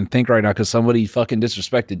can't even think right now because somebody fucking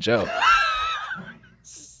disrespected Joe.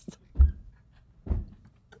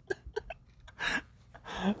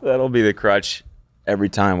 That'll be the crutch every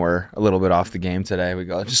time we're a little bit off the game today. We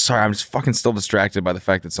go, I'm just fucking still distracted by the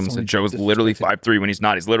fact that someone said Joe's literally 5'3" when he's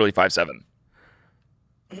not. He's literally 5'7".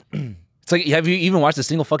 It's like, have you even watched a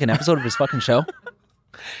single fucking episode of his fucking show?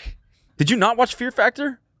 Did you not watch Fear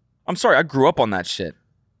Factor? I'm sorry, I grew up on that shit.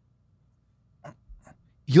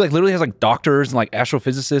 He like literally has like doctors and like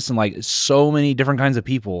astrophysicists and like so many different kinds of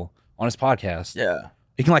people on his podcast. Yeah.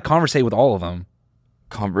 He can like conversate with all of them.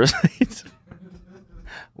 Conversate?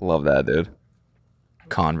 Love that, dude.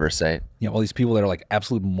 Conversate. Yeah, all these people that are like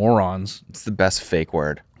absolute morons. It's the best fake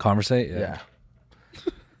word. Conversate? Yeah.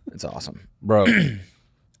 It's awesome. Bro, I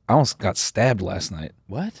almost got stabbed last night.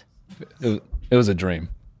 What? It was a dream.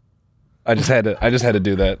 I just had to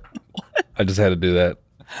do that. What? I just had to do that.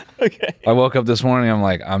 Okay. I woke up this morning, I'm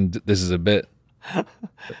like, this is a bit.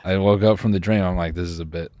 I woke up from the dream, I'm like, this is a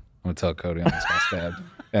bit. I'm gonna tell Cody I almost got stabbed.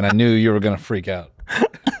 And I knew you were gonna freak out.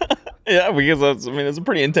 Yeah, because it's a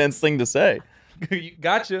pretty intense thing to say.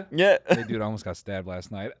 Gotcha. Yeah. Hey, dude, I almost got stabbed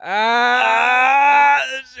last night.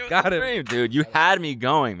 Got it. Dude, you had me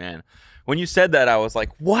going, man. When you said that, I was like,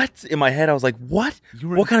 what? In my head, I was like, what?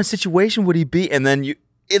 What kind of situation would he be? And then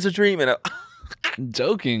it's a dream. And I'm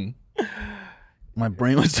joking. My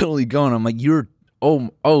brain was totally going. I'm like,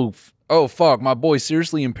 oh, fuck. My boy's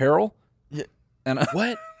seriously in peril? Yeah. And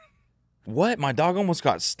what? What? My dog almost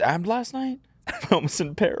got stabbed last night? Almost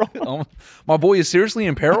in peril? My boy is seriously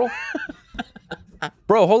in peril?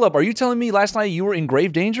 Bro, hold up. Are you telling me last night you were in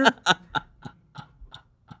grave danger?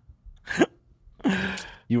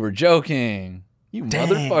 You were joking. You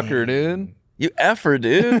motherfucker, dude. You effer,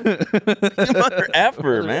 dude. You mother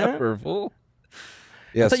effer, man. Effer, fool.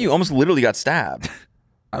 Yeah, I thought you almost literally got stabbed.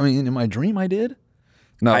 I mean, in my dream, I did.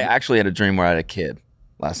 No, I actually had a dream where I had a kid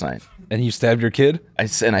last night. And you stabbed your kid? I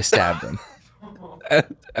stabbed him.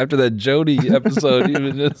 After that Jody episode, you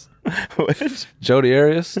were just... Which? Jody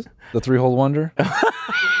Arias, the three-hole wonder.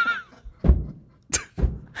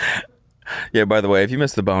 Yeah, by the way, if you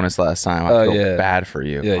missed the bonus last time, I feel bad for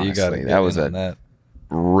you. Yeah, honestly. you got it. That was a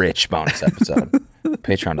rich bonus episode.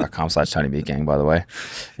 Patreon.com/TinyBeatGang, by the way,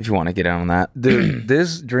 if you want to get in on that. Dude,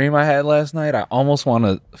 this dream I had last night, I almost want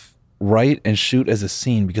to write and shoot as a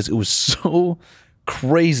scene because it was so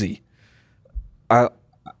crazy.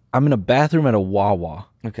 I'm in a bathroom at a Wawa.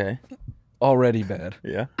 Okay. Already bad.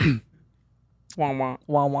 Yeah. Wah, wah.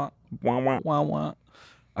 Wah, wah. Wah, wah. Wah, wah.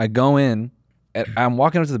 I go in, and I'm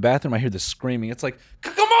walking up to the bathroom, I hear the screaming. It's like,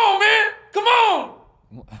 come on, man! Come on!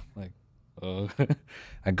 Like,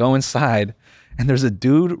 I go inside, and there's a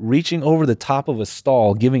dude reaching over the top of a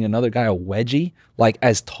stall, giving another guy a wedgie, like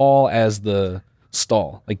as tall as the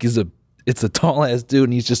stall. Like it's a tall ass dude,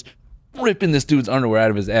 and he's just ripping this dude's underwear out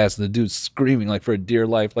of his ass, and the dude's screaming like for dear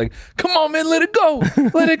life, like, come on, man, let it go,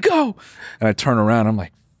 let it go. And I turn around, I'm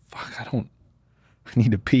like, fuck, I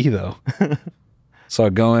need to pee though. So I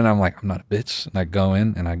go in, I'm like, I'm not a bitch. And I go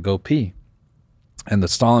in and I go pee. And the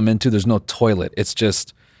stall I'm into, there's no toilet. It's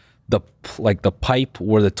just the pipe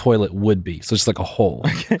where the toilet would be. So it's like a hole.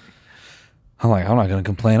 Okay. I'm like, I'm not gonna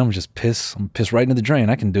complain. I'm piss right into the drain.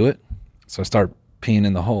 I can do it. So I start peeing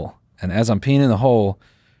in the hole. And as I'm peeing in the hole,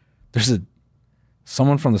 there's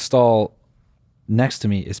someone from the stall next to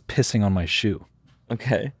me is pissing on my shoe.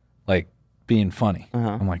 Okay. Like being funny.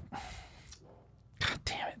 Uh-huh. I'm like, God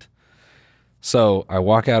damn it. So I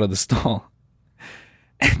walk out of the stall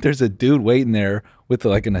and there's a dude waiting there with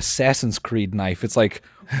like an Assassin's Creed knife. It's like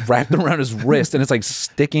wrapped around his wrist and it's like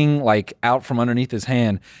sticking like out from underneath his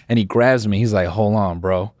hand. And he grabs me. He's like, hold on,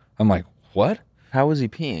 bro. I'm like, what? How was he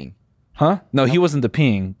peeing? Huh? No, he wasn't the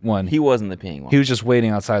peeing one. He wasn't the peeing one. He was just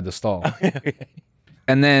waiting outside the stall. Okay.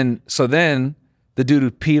 And then the dude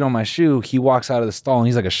who peed on my shoe, he walks out of the stall and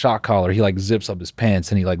he's like a shot caller. He like zips up his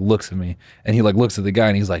pants and he like looks at me and he like looks at the guy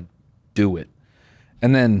and he's like, do it.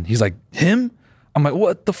 And then he's like, him? I'm like,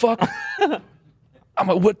 what the fuck? I'm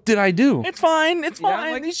like, what did I do? It's fine. It's fine.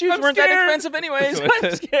 Yeah, like, these shoes weren't that expensive anyways.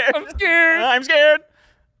 I'm scared. I'm scared. I'm scared.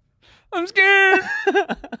 I'm scared.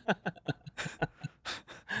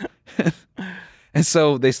 And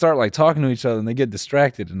so they start like talking to each other and they get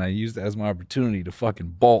distracted and I use that as my opportunity to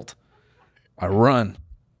fucking bolt. I run.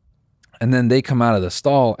 And then they come out of the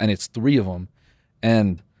stall and it's three of them.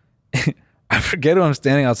 And I forget who I'm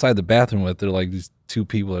standing outside the bathroom with. They're like these two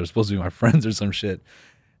people that are supposed to be my friends or some shit.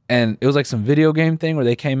 And it was like some video game thing where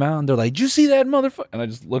they came out and they're like, did you see that motherfucker? And I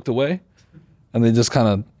just looked away and they just kind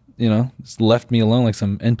of, just left me alone like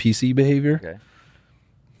some NPC behavior. Okay.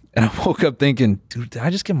 And I woke up thinking, dude, did I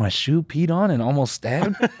just get my shoe peed on and almost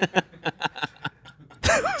stabbed?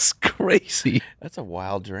 That was crazy. That's a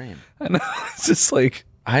wild dream. I know. It's just like,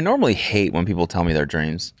 I normally hate when people tell me their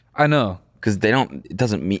dreams. I know. Because it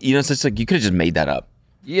doesn't mean, it's just like, you could have just made that up.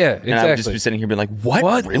 Yeah, And I would just exactly. be sitting here being like,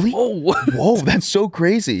 what? Really? Oh, what? Whoa, that's so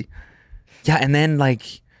crazy. Yeah, and then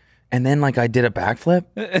like I did a backflip,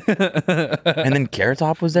 and then Carrot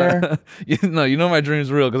Top was there. You know my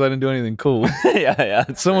dream's real because I didn't do anything cool. yeah.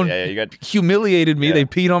 Someone you got humiliated me. They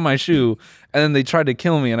peed on my shoe, and then they tried to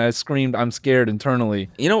kill me, and I screamed, "I'm scared!" internally.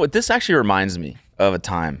 You know what? This actually reminds me of a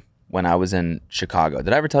time when I was in Chicago.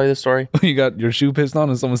 Did I ever tell you this story? You got your shoe pissed on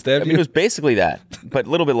and someone stabbed It you? was basically that, but a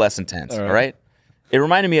little bit less intense. All right. It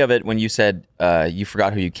reminded me of it when you said you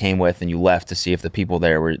forgot who you came with and you left to see if the people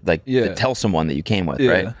there were like to tell someone that you came with,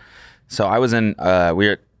 right? So I was in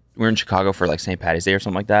we were in Chicago for like St. Patty's Day or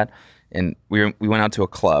something like that, and we went out to a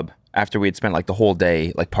club after we had spent like the whole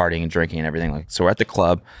day like partying and drinking and everything. Like, so we're at the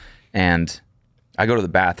club, and I go to the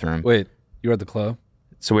bathroom. Wait, you were at the club?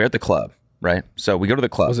 So we're at the club, right? So we go to the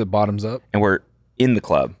club. Was it bottoms up? And we're in the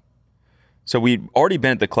club. So we'd already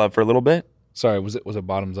been at the club for a little bit. Sorry, was it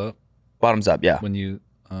bottoms up? Bottoms up, yeah. When you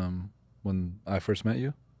when I first met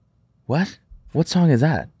you? What? What song is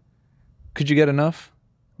that? Could you get enough?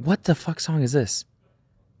 What the fuck song is this?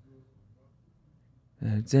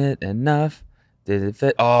 Is it enough? Did it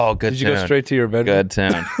fit? Oh, good tune. Did you go straight to your bedroom? Good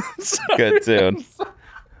tune. Good tune.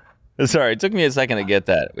 Sorry, it took me a second to get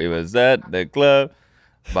that. We was at the club,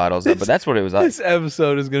 bottles up, but that's what it was like. This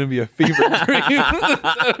episode is going to be a fever dream. This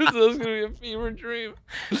episode is going to be a fever dream.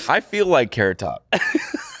 I feel like Carrot Top.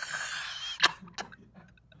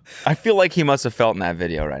 I feel like he must have felt in that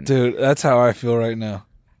video right now. Dude, that's how I feel right now.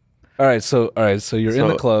 All right, so you're in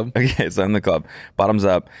the club. Okay, so I'm in the club. Bottoms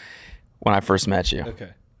up when I first met you.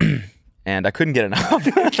 Okay. And I couldn't get enough.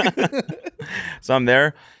 So I'm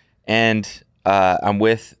there and I'm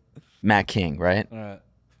with Matt King, right? All right.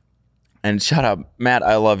 And shout out, Matt,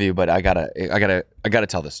 I love you, but I gotta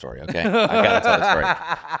tell this story, okay? I gotta tell this story.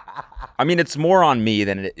 I mean, it's more on me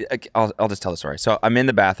than I'll just tell the story. So I'm in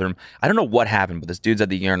the bathroom. I don't know what happened, but this dude's at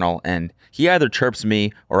the urinal, and he either chirps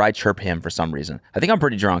me or I chirp him for some reason. I think I'm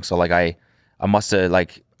pretty drunk, so like I must have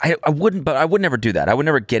like I wouldn't, but I would never do that. I would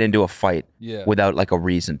never get into a fight without like a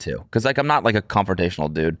reason to, because like I'm not like a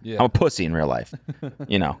confrontational dude. Yeah. I'm a pussy in real life,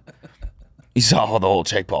 you know. You saw how the whole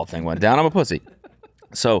Jake Paul thing went down. I'm a pussy.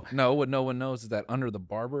 So no, what no one knows is that under the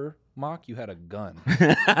barber mock, you had a gun.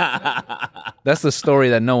 That's the story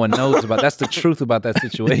that no one knows about. That's the truth about that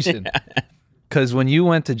situation. Because when you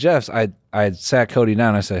went to Jeff's, I sat Cody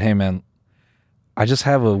down. I said, "Hey man, I just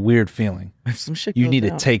have a weird feeling. Some shit you goes need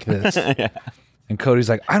down. to take this." Yeah. And Cody's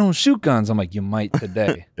like, "I don't shoot guns." I'm like, "You might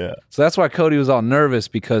today." Yeah. So that's why Cody was all nervous,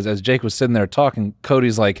 because as Jake was sitting there talking,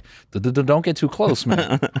 Cody's like, "Don't get too close,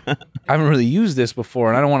 man. I haven't really used this before,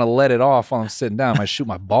 and I don't want to let it off while I'm sitting down. I might shoot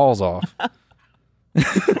my balls off."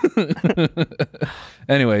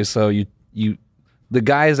 Anyway, so the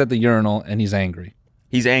guy is at the urinal and he's angry.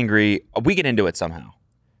 He's angry. We get into it somehow.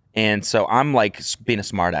 And so I'm like being a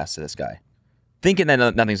smartass to this guy, thinking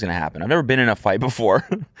that nothing's going to happen. I've never been in a fight before.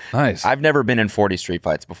 Nice. I've never been in 40 street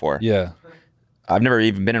fights before. Yeah. I've never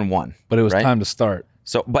even been in one. But it was time to start.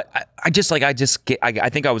 So, but I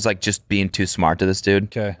think I was like just being too smart to this dude.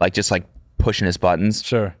 Okay. Like just like pushing his buttons.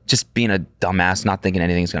 Sure. Just being a dumbass, not thinking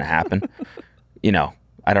anything's going to happen. You know,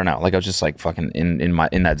 I don't know. Like I was just like fucking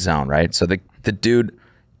in that zone, right? So the dude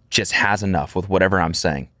just has enough with whatever I'm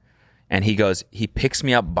saying. And he picks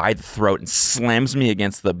me up by the throat and slams me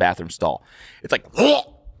against the bathroom stall. It's like,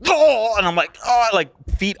 and I'm like, like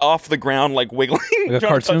feet off the ground, like wiggling. Like a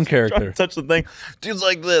cartoon character. Trying to touch the thing. Dude's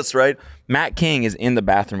like this, right? Matt King is in the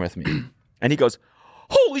bathroom with me. And he goes,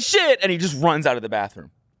 "Holy shit." And he just runs out of the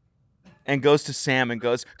bathroom and goes to Sam and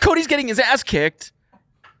goes, "Cody's getting his ass kicked."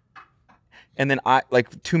 And then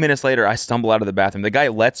like 2 minutes later, I stumble out of the bathroom. The guy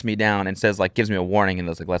lets me down and says, like, gives me a warning and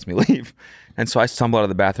like lets me leave. And so I stumble out of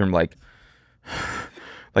the bathroom like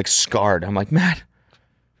scarred. I'm like, "Matt,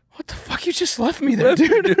 what the fuck? You just left me there,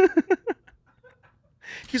 dude."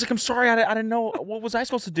 He's like, "I'm sorry, I didn't know. What was I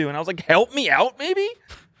supposed to do?" And I was like, "Help me out, maybe?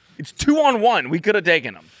 It's 2-on-1. We could have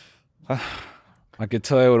taken him." I could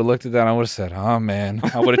tell you, I would have looked at that and I would have said, "Oh man."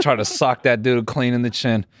 I would have tried to sock that dude clean in the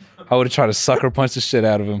chin. I would have tried to sucker punch the shit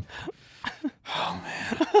out of him. Oh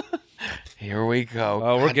man. Here we go.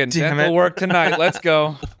 Oh, we're getting dental work tonight. Let's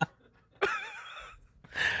go.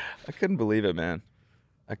 I couldn't believe it, man.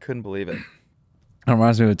 I couldn't believe it. It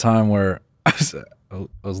reminds me of a time where I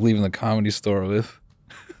was leaving the comedy store with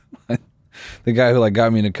the guy who like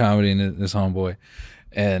got me into comedy and this homeboy,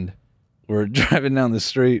 and we're driving down the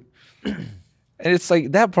street, and it's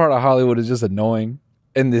like that part of Hollywood is just annoying.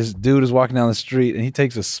 And this dude is walking down the street and he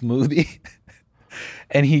takes a smoothie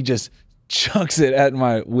and he just chucks it at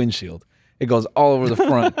my windshield. It goes all over the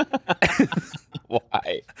front.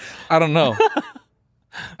 Why? I don't know.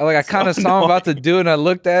 I kind of saw him about to do it, and I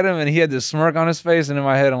looked at him, and he had this smirk on his face, and in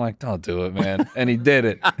my head, I'm like, don't do it, man. And he did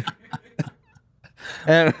it.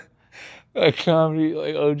 And a comedy,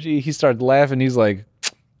 like, OG, he started laughing. He's like,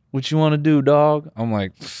 what you want to do, dog? I'm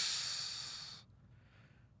like,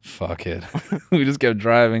 fuck it. We just kept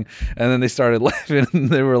driving, and then they started laughing, and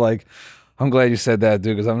they were like, I'm glad you said that,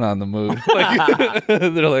 dude, because I'm not in the mood. Like,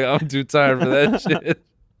 they're like, I'm too tired for that shit.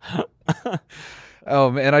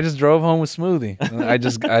 Oh man, I just drove home with Smoothie. I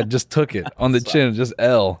just took it on the chin, just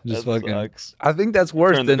L, just That fucking. sucks. I think that's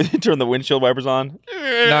worse than. Turn the windshield wipers on.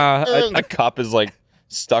 Nah, a cup is like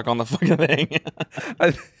stuck on the fucking thing.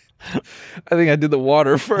 I think I did the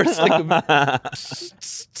water first. Like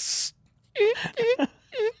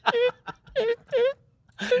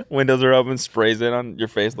Windows are open, sprays it on your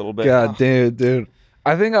face a little bit. God damn, dude.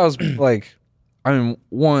 I think I was like, I mean,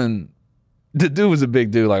 one, the dude was a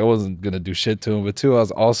big dude. Like I wasn't gonna do shit to him, but two, I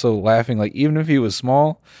was also laughing. Like even if he was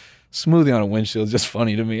small, Smoothie on a windshield is just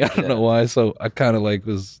funny to me. I don't know why. So I kind of like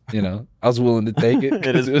was, I was willing to take it.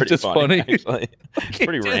 It is was just funny. Actually. It's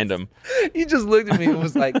pretty random. He just looked at me and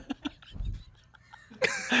was like,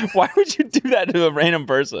 why would you do that to a random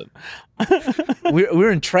person?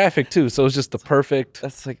 we're in traffic too, so it's just the perfect.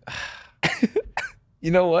 That's like,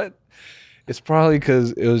 you know what? It's probably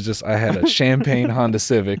because it was just I had a champagne Honda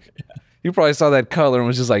Civic. You probably saw that color and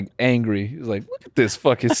was just like angry. He was like, "Look at this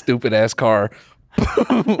fucking stupid ass car."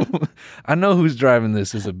 I know who's driving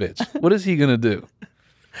this is a bitch. What is he gonna do?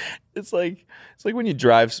 It's like when you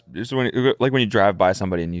drive, when you drive by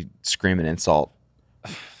somebody and you scream an insult,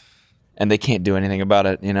 and they can't do anything about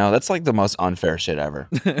it. That's like the most unfair shit ever.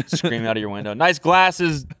 Scream out of your window, "Nice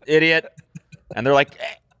glasses, idiot!" And they're like,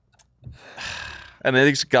 eh. And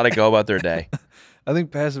they just got to go about their day. I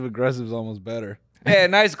think passive aggressive is almost better. Hey,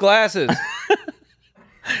 nice glasses.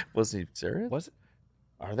 Was he serious? Was it?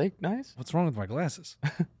 Are they nice? What's wrong with my glasses?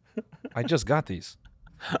 I just got these.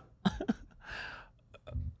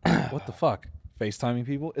 What the fuck? FaceTiming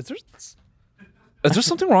people? Is there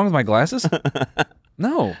something wrong with my glasses?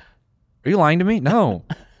 No. Are you lying to me? No.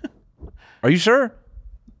 Are you sure?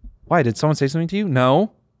 Why? Did someone say something to you?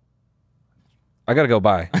 No. I gotta go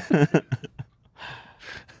by.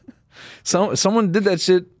 Someone did that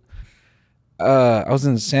shit. I was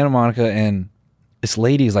in Santa Monica and this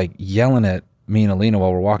lady is like yelling at me and Alina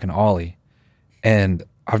while we're walking Ollie. And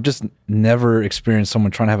I've just never experienced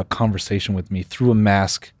someone trying to have a conversation with me through a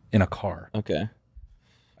mask in a car. Okay.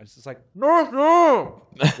 I was just like, no.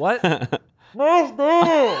 What?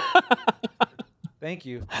 No. Thank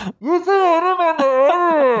you. You said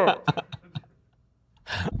I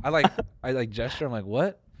remember. I like gesture. I'm like,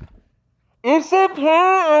 what? It's a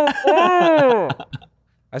parrot.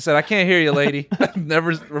 I said, I can't hear you, lady. I've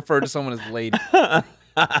never referred to someone as lady.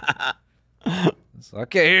 So I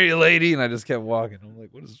can't hear you, lady. And I just kept walking. I'm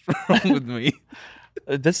like, what is wrong with me?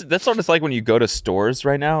 That's what it's like when you go to stores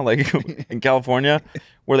right now, like in California,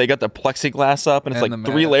 where they got the plexiglass up and it's like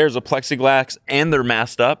 3 layers of plexiglass and they're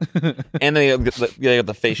masked up and they got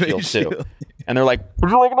the face shield too. And they're like, would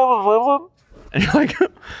you like another person? And you're like,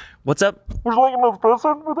 what's up? Would you like another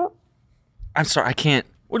person with it? I'm sorry, I can't.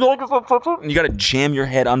 Would you like another person? And you got to jam your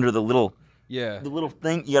head under the little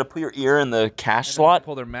thing. You got to put your ear in the cash slot.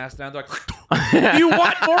 Pull their mask down. They're like, you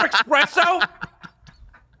want more espresso?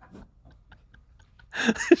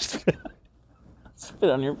 Spit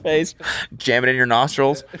on your face, jam it in your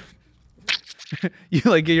nostrils. You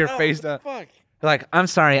like get your face down. Fuck. Like, I'm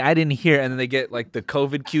sorry, I didn't hear. And then they get like the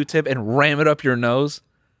COVID Q-tip and ram it up your nose,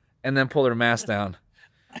 and then pull their mask down.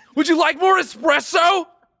 Would you like more espresso?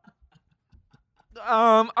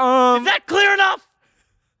 Is that clear enough?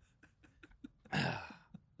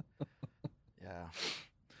 Yeah.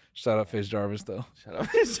 Shout out Face Jarvis though. Shut up,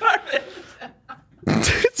 Jarvis.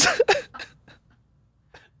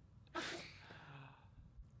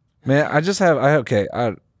 Man, I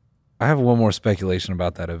have one more speculation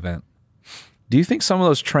about that event. Do you think some of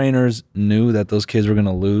those trainers knew that those kids were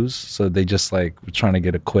gonna lose, so they just like were trying to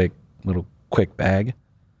get a quick bag?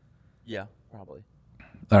 Yeah, probably.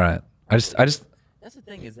 All right. I just. That's the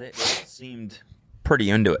thing is they seemed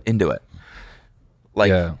pretty into it. Like,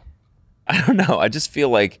 yeah. I don't know. I just feel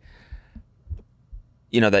like,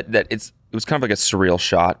 that it was kind of like a surreal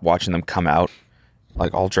shot watching them come out,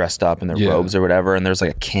 like all dressed up in their robes or whatever. And there's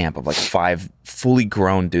like a camp of like 5 fully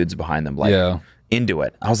grown dudes behind them, like into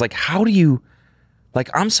it. I was like, how do you,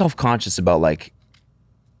 like, I'm self-conscious about like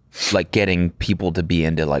getting people to be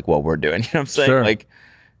into like what we're doing. You know what I'm saying? Sure. Like,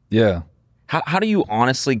 yeah. How do you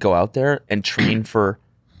honestly go out there and train for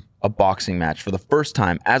a boxing match for the first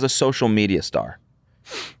time as a social media star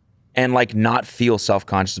and like not feel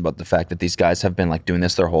self-conscious about the fact that these guys have been like doing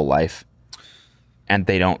this their whole life and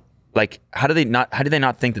they don't like. How do they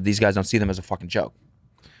not think that these guys don't see them as a fucking joke?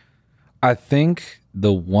 I think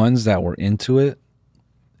the ones that were into it,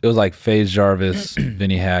 it was like FaZe Jarvis,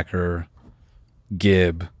 Vinny Hacker,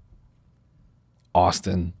 Gibb,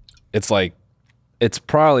 Austin. It's like, it's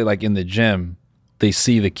probably like in the gym, they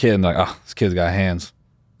see the kid and like, oh, this kid's got hands.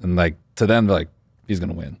 And like to them, they're like, he's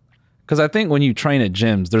going to win. Because I think when you train at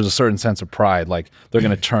gyms, there's a certain sense of pride. Like they're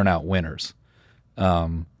going to turn out winners.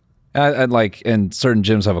 And certain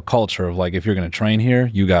gyms have a culture of like, if you're going to train here,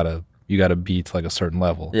 you gotta be to like a certain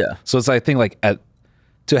level. Yeah. So it's, I think like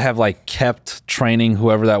to have like kept training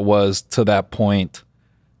whoever that was to that point,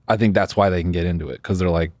 I think that's why they can get into it. Because they're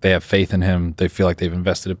like, they have faith in him. They feel like they've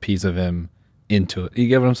invested a piece of him into it. You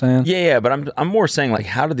get what I'm saying? Yeah, but I'm more saying like,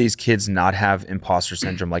 how do these kids not have imposter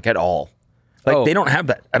syndrome like at all? Like they don't have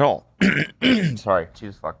that at all. Sorry,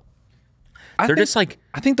 Jesus fuck. They're just like,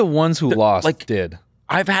 I think the ones who lost like, did.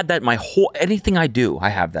 I've had that anything I do, I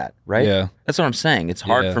have that, right? Yeah. That's what I'm saying. It's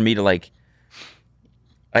hard for me to like,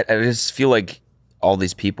 I just feel like all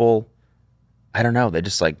these people, I don't know, they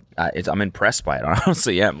just like, I'm impressed by it. I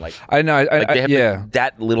honestly am. Like, I know. They have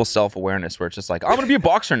that little self-awareness where it's just like, I'm going to be a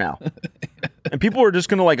boxer now. And people are just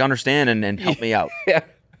going to like understand and help me out. Yeah.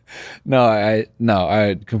 No,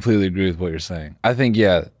 I completely agree with what you're saying. I think,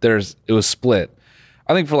 it was split.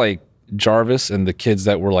 I think for like Jarvis and the kids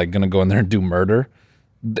that were like going to go in there and do murder,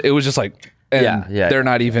 it was just like, they're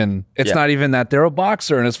not even, it's not even that they're a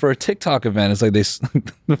boxer and it's for a TikTok event. It's like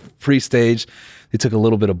the pre-stage, they took a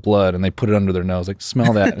little bit of blood and they put it under their nose, like,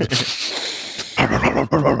 smell that.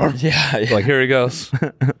 Yeah. Like, here he goes.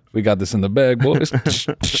 We got this in the bag, boys.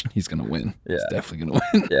 He's going to win. Yeah. He's definitely going to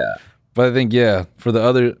win. Yeah. But I think, for the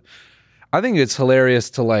other, I think it's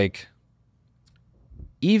hilarious to like,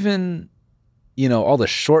 even, all the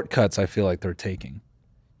shortcuts I feel like they're taking,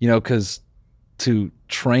 because to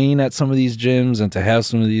train at some of these gyms and to have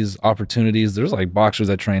some of these opportunities, there's like boxers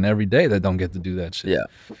that train every day that don't get to do that shit.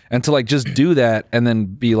 Yeah. And to like just do that and then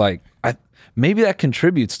be like, maybe that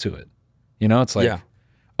contributes to it. It's like,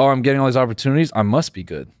 oh, I'm getting all these opportunities. I must be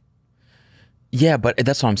good. Yeah, but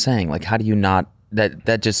that's what I'm saying. Like, how do you not,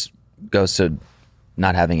 that just goes to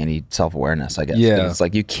not having any self-awareness, I guess. Yeah. It's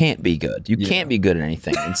like, you can't be good. You can't be good at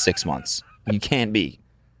anything in 6 months. You can't be.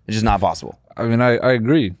 It's just not possible. I mean, I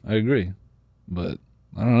agree. But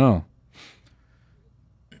I don't know.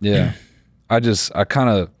 Yeah. I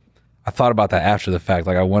thought about that after the fact.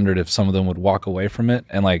 Like, I wondered if some of them would walk away from it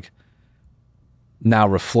and like now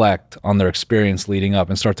reflect on their experience leading up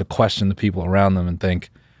and start to question the people around them and think,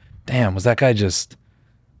 damn, was that guy just,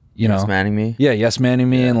 yes-manning me? Yeah, yes-manning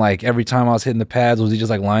me. And like every time I was hitting the pads, was he just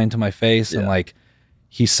like lying to my face? And like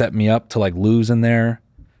he set me up to like lose in there.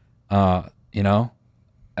 I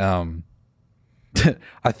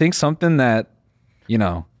think something that,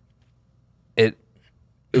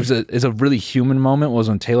 it's a really human moment was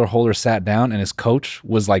when Taylor Holder sat down and his coach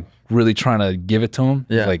was like really trying to give it to him.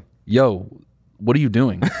 Yeah. He's like, yo, what are you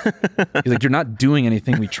doing? He's like, you're not doing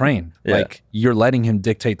anything we trained. Yeah. Like, you're letting him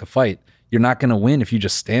dictate the fight. You're not going to win if you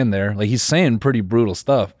just stand there. Like, he's saying pretty brutal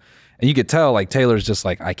stuff. And you could tell, like, Taylor's just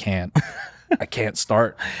like, I can't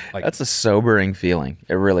start. Like, that's a sobering feeling.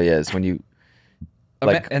 It really is. When you,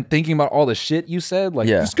 like, and thinking about all the shit you said, like,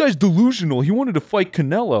 this guy's delusional. He wanted to fight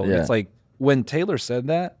Canelo. Yeah. It's like, when Taylor said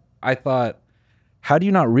that, I thought, how do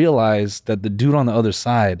you not realize that the dude on the other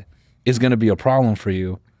side is going to be a problem for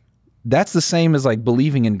you? That's the same as like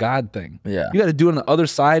believing in God thing. Yeah. You got a dude on the other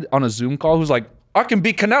side on a Zoom call who's like, I can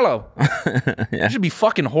beat Canelo. You should be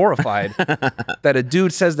fucking horrified that a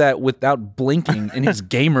dude says that without blinking in his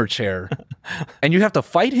gamer chair. And you have to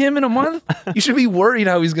fight him in a month? You should be worried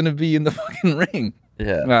how he's going to be in the fucking ring.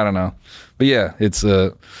 Yeah. I don't know. But yeah, it's I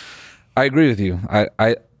agree with you.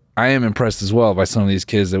 I am impressed as well by some of these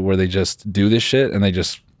kids where they just do this shit and they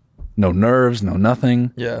just no nerves, no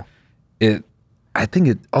nothing. Yeah. I think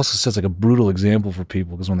it also sets like a brutal example for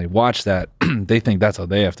people because when they watch that, they think that's how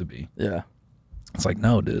they have to be. Yeah. It's like,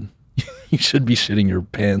 no, dude. You should be shitting your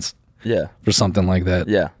pants. Yeah. For something like that.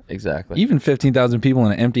 Yeah, exactly. Even 15,000 people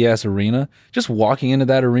in an empty ass arena, just walking into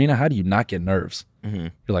that arena, how do you not get nerves? Mm-hmm.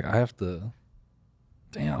 You're like, I have to.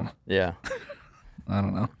 Damn. Yeah. I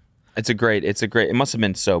don't know. It must have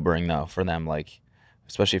been sobering though for them, like,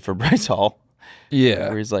 especially for Bryce Hall. Yeah.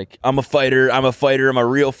 Where he's like, I'm a fighter, I'm a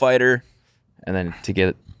real fighter. And then to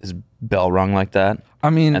get his bell rung like that.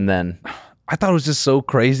 I mean, and then I thought it was just so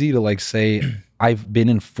crazy to like say, I've been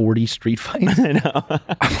in 40 street fights. I know.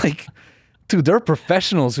 I'm like, dude, there are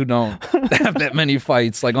professionals who don't have that many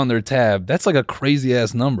fights like on their tab. That's like a crazy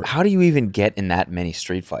ass number. How do you even get in that many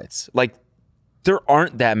street fights? Like, there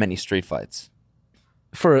aren't that many street fights.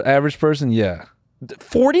 For an average person, yeah.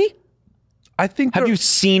 40? I think. Have you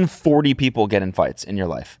seen 40 people get in fights in your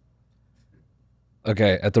life?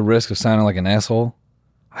 Okay, at the risk of sounding like an asshole,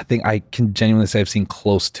 I think I can genuinely say I've seen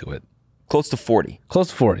close to it. Close to 40. Close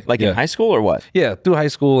to 40. Like in high school or what? Yeah, through high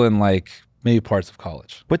school and like maybe parts of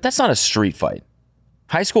college. But that's not a street fight.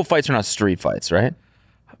 High school fights are not street fights, right?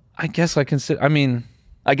 I guess I consider. I mean,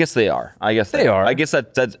 I guess they are. I guess they are. I guess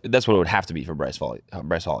that's what it would have to be for Bryce Hall.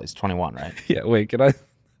 Bryce Hall. He's 21, right? Yeah. Wait, can I?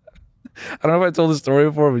 I don't know if I told the story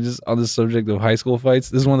before, but just on the subject of high school fights,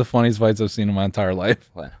 this is one of the funniest fights I've seen in my entire life.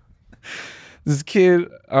 What? This kid,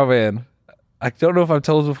 oh man, I don't know if I've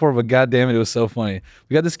told this before, but goddamn it was so funny.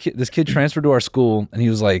 We got this kid transferred to our school, and he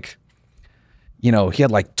was like, you know, he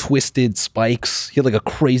had like twisted spikes. He had like a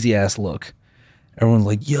crazy ass look. Everyone's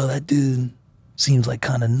like, yo, that dude seems like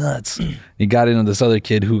kind of nuts. He got into this other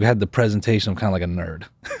kid who had the presentation of kind of like a nerd.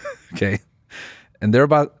 Okay. And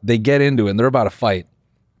they get into it and they're about to fight.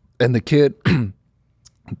 And the kid,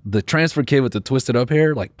 the transfer kid with the twisted up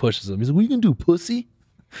hair, like pushes him. He's like, what are you gonna do, pussy?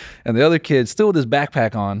 And the other kid, still with his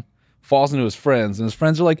backpack on, falls into his friends. And his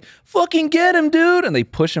friends are like, fucking get him, dude. And they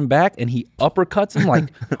push him back and he uppercuts him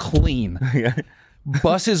like clean.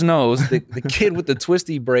 Busts his nose. The kid with the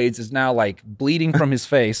twisty braids is now like bleeding from his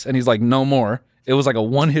face. And he's like, no more. It was like a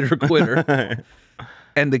one-hitter quitter.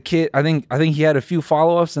 And the kid, I think he had a few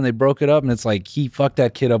follow-ups and they broke it up. And it's like, he fucked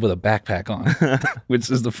that kid up with a backpack on,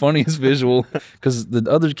 which is the funniest visual because the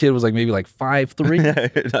other kid was like maybe like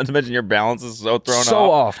 5'3". Not to mention your balance is so thrown off.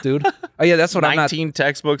 So off, dude. Oh yeah, that's what 19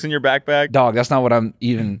 textbooks in your backpack? Dog, that's not what I'm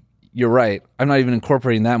even... You're right. I'm not even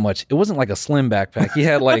incorporating that much. It wasn't like a slim backpack. He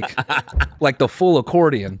had like like the full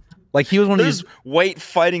accordion. Like he was one of these weight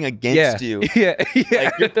fighting against you. Yeah.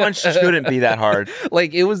 Like your punch shouldn't be that hard.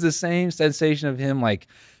 Like it was the same sensation of him like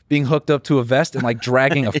being hooked up to a vest and like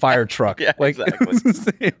dragging a fire truck. Yeah, like exactly. It was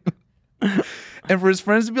the same. And for his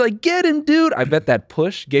friends to be like, get him, dude. I bet that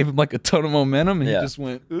push gave him like a ton of momentum and he just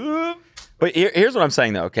went, ugh. But here's what I'm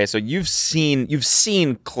saying though. Okay, so you've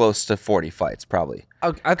seen close to 40 fights probably.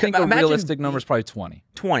 I think a realistic number is probably 20.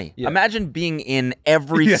 20. Yeah. Imagine being in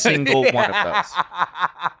every single one of those.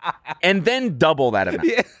 And then double that amount.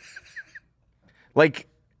 Yeah. Like,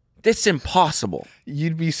 it's impossible.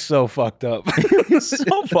 You'd be so fucked up.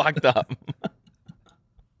 So fucked up.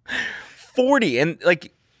 40 and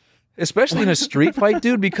like... Especially in a street fight,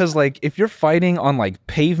 dude, because like if you're fighting on like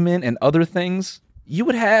pavement and other things... You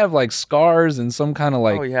would have like scars and some kind of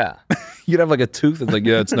like, oh yeah, you'd have like a tooth that's like,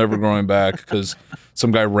 yeah, it's never growing back because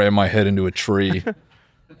some guy rammed my head into a tree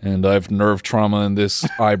and I have nerve trauma in this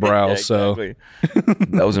eyebrow. Yeah, exactly. So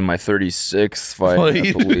that was in my 36th fight,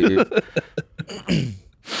 I believe.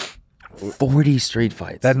 40 street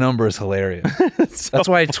fights. That number is hilarious. That's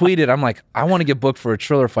why I tweeted. I'm like, I want to get booked for a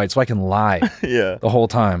Triller fight so I can lie the whole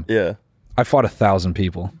time. Yeah. I fought 1,000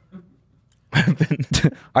 people.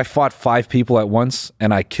 I fought 5 people at once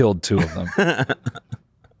and I killed 2 of them.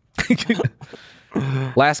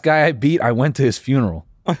 Last guy I beat, I went to his funeral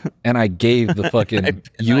and I gave the fucking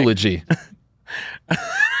eulogy.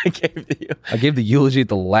 I gave the eulogy at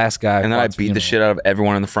the last guy. And then I beat the shit out of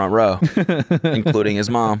everyone in the front row, including his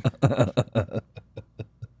mom.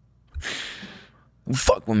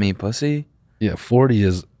 Fuck with me, pussy. Yeah, 40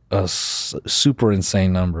 is a super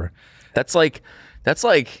insane number. That's like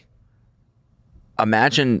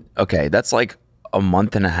imagine, okay, that's like a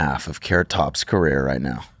month and a half of Carrot Top's career right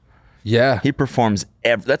now. Yeah. He performs,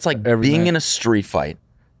 that's like every being night. In a street fight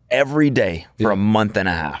every day for a month and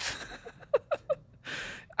a half.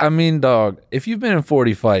 I mean, dog, if you've been in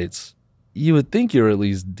 40 fights, you would think you're at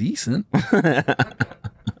least decent.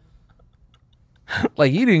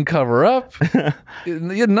 Like, you didn't cover up. You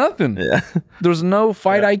had nothing. Yeah. There's no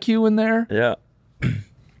fight IQ in there. Yeah.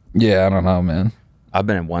 Yeah, I don't know, man. I've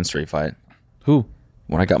been in one street fight. Who?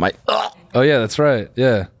 When I got my... Oh, yeah, that's right.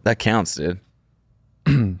 Yeah. That counts, dude.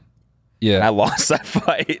 Yeah. I lost that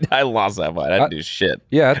fight. I didn't do shit.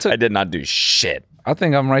 Yeah, I did not do shit. I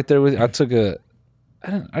think I'm right there with you. I took a...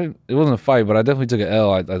 it wasn't a fight, but I definitely took an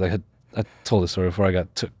L. I told this story before. I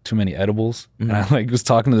took too many edibles. And I was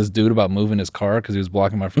talking to this dude about moving his car because he was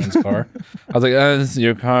blocking my friend's car. I was like, this is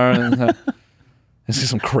your car. This is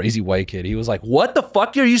some crazy white kid. He was like, what the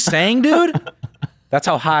fuck are you saying, dude? That's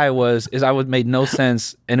how high I was, is I made no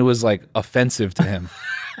sense, and it was like offensive to him.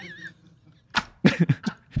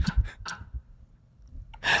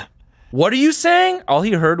 What are you saying? All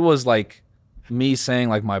he heard was like me saying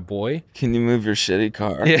like my boy. Can you move your shitty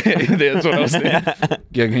car? Yeah, that's what I was saying.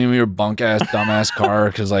 Yeah, can you move your bunk ass, dumbass car?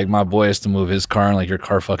 Because like my boy has to move his car, and like your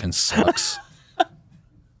car fucking sucks.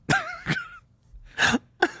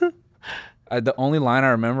 The only line I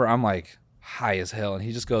remember, I'm like high as hell, and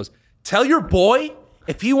he just goes, "Tell your boy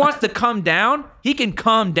if he wants to come down, he can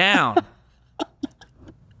come down."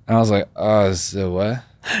 And I was like, so what?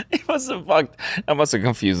 He must have fucked. That must have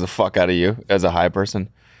confused the fuck out of you as a high person.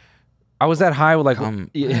 I was that high with like,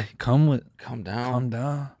 Come down. down. Calm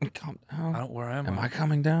down. I don't. Where am Am I? I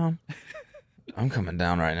coming down? I'm coming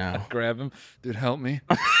down right now. Grab him. Dude, help me.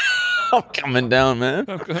 I'm coming down, man.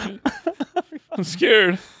 I'm coming. I'm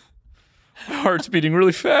scared. My heart's beating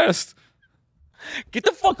really fast. Get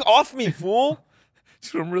the fuck off me, fool.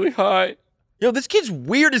 Dude, I'm really high. Yo, this kid's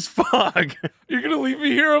weird as fuck. You're going to leave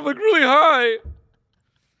me here? I'm like really high.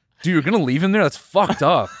 Dude, you're going to leave him there? That's fucked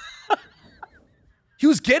up. He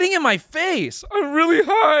was getting in my face. I'm really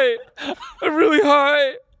high. I'm really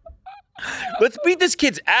high. Let's beat this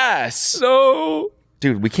kid's ass. No.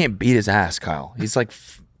 Dude, we can't beat his ass, Kyle. He's like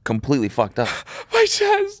completely fucked up. My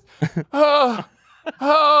chest. Can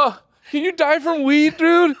you die from weed,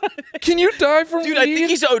 dude? Can you die from weed? Dude, I think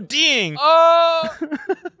he's ODing.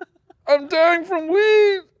 I'm dying from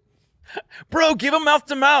weed. Bro, give him mouth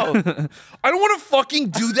to mouth. I don't want to fucking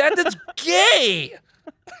do that. That's gay.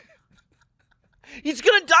 He's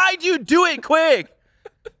gonna die, dude. Do it quick.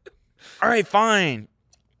 All right, fine.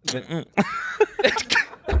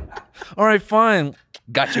 All right, fine.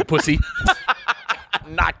 Got you, pussy.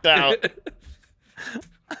 Knocked out.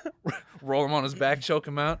 Roll him on his back, choke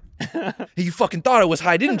him out. Hey, you fucking thought I was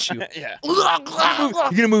high, didn't you? Yeah. You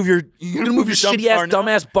gonna move your shitty ass,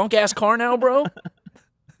 dumbass, bunk ass car now, bro?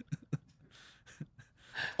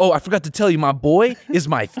 Oh, I forgot to tell you, my boy is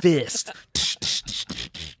my fist.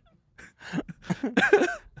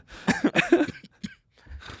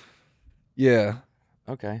 Yeah.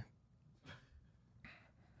 Okay.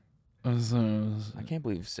 I can't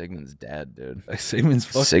believe Sigmund's dead, dude. Sigmund's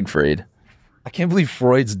fucking Siegfried. I can't believe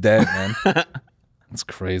Freud's dead, man. That's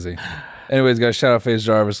crazy. Anyways, guys, shout out FaZe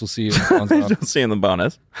Jarvis. We'll see you. See you in the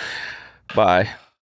bonus. Bye.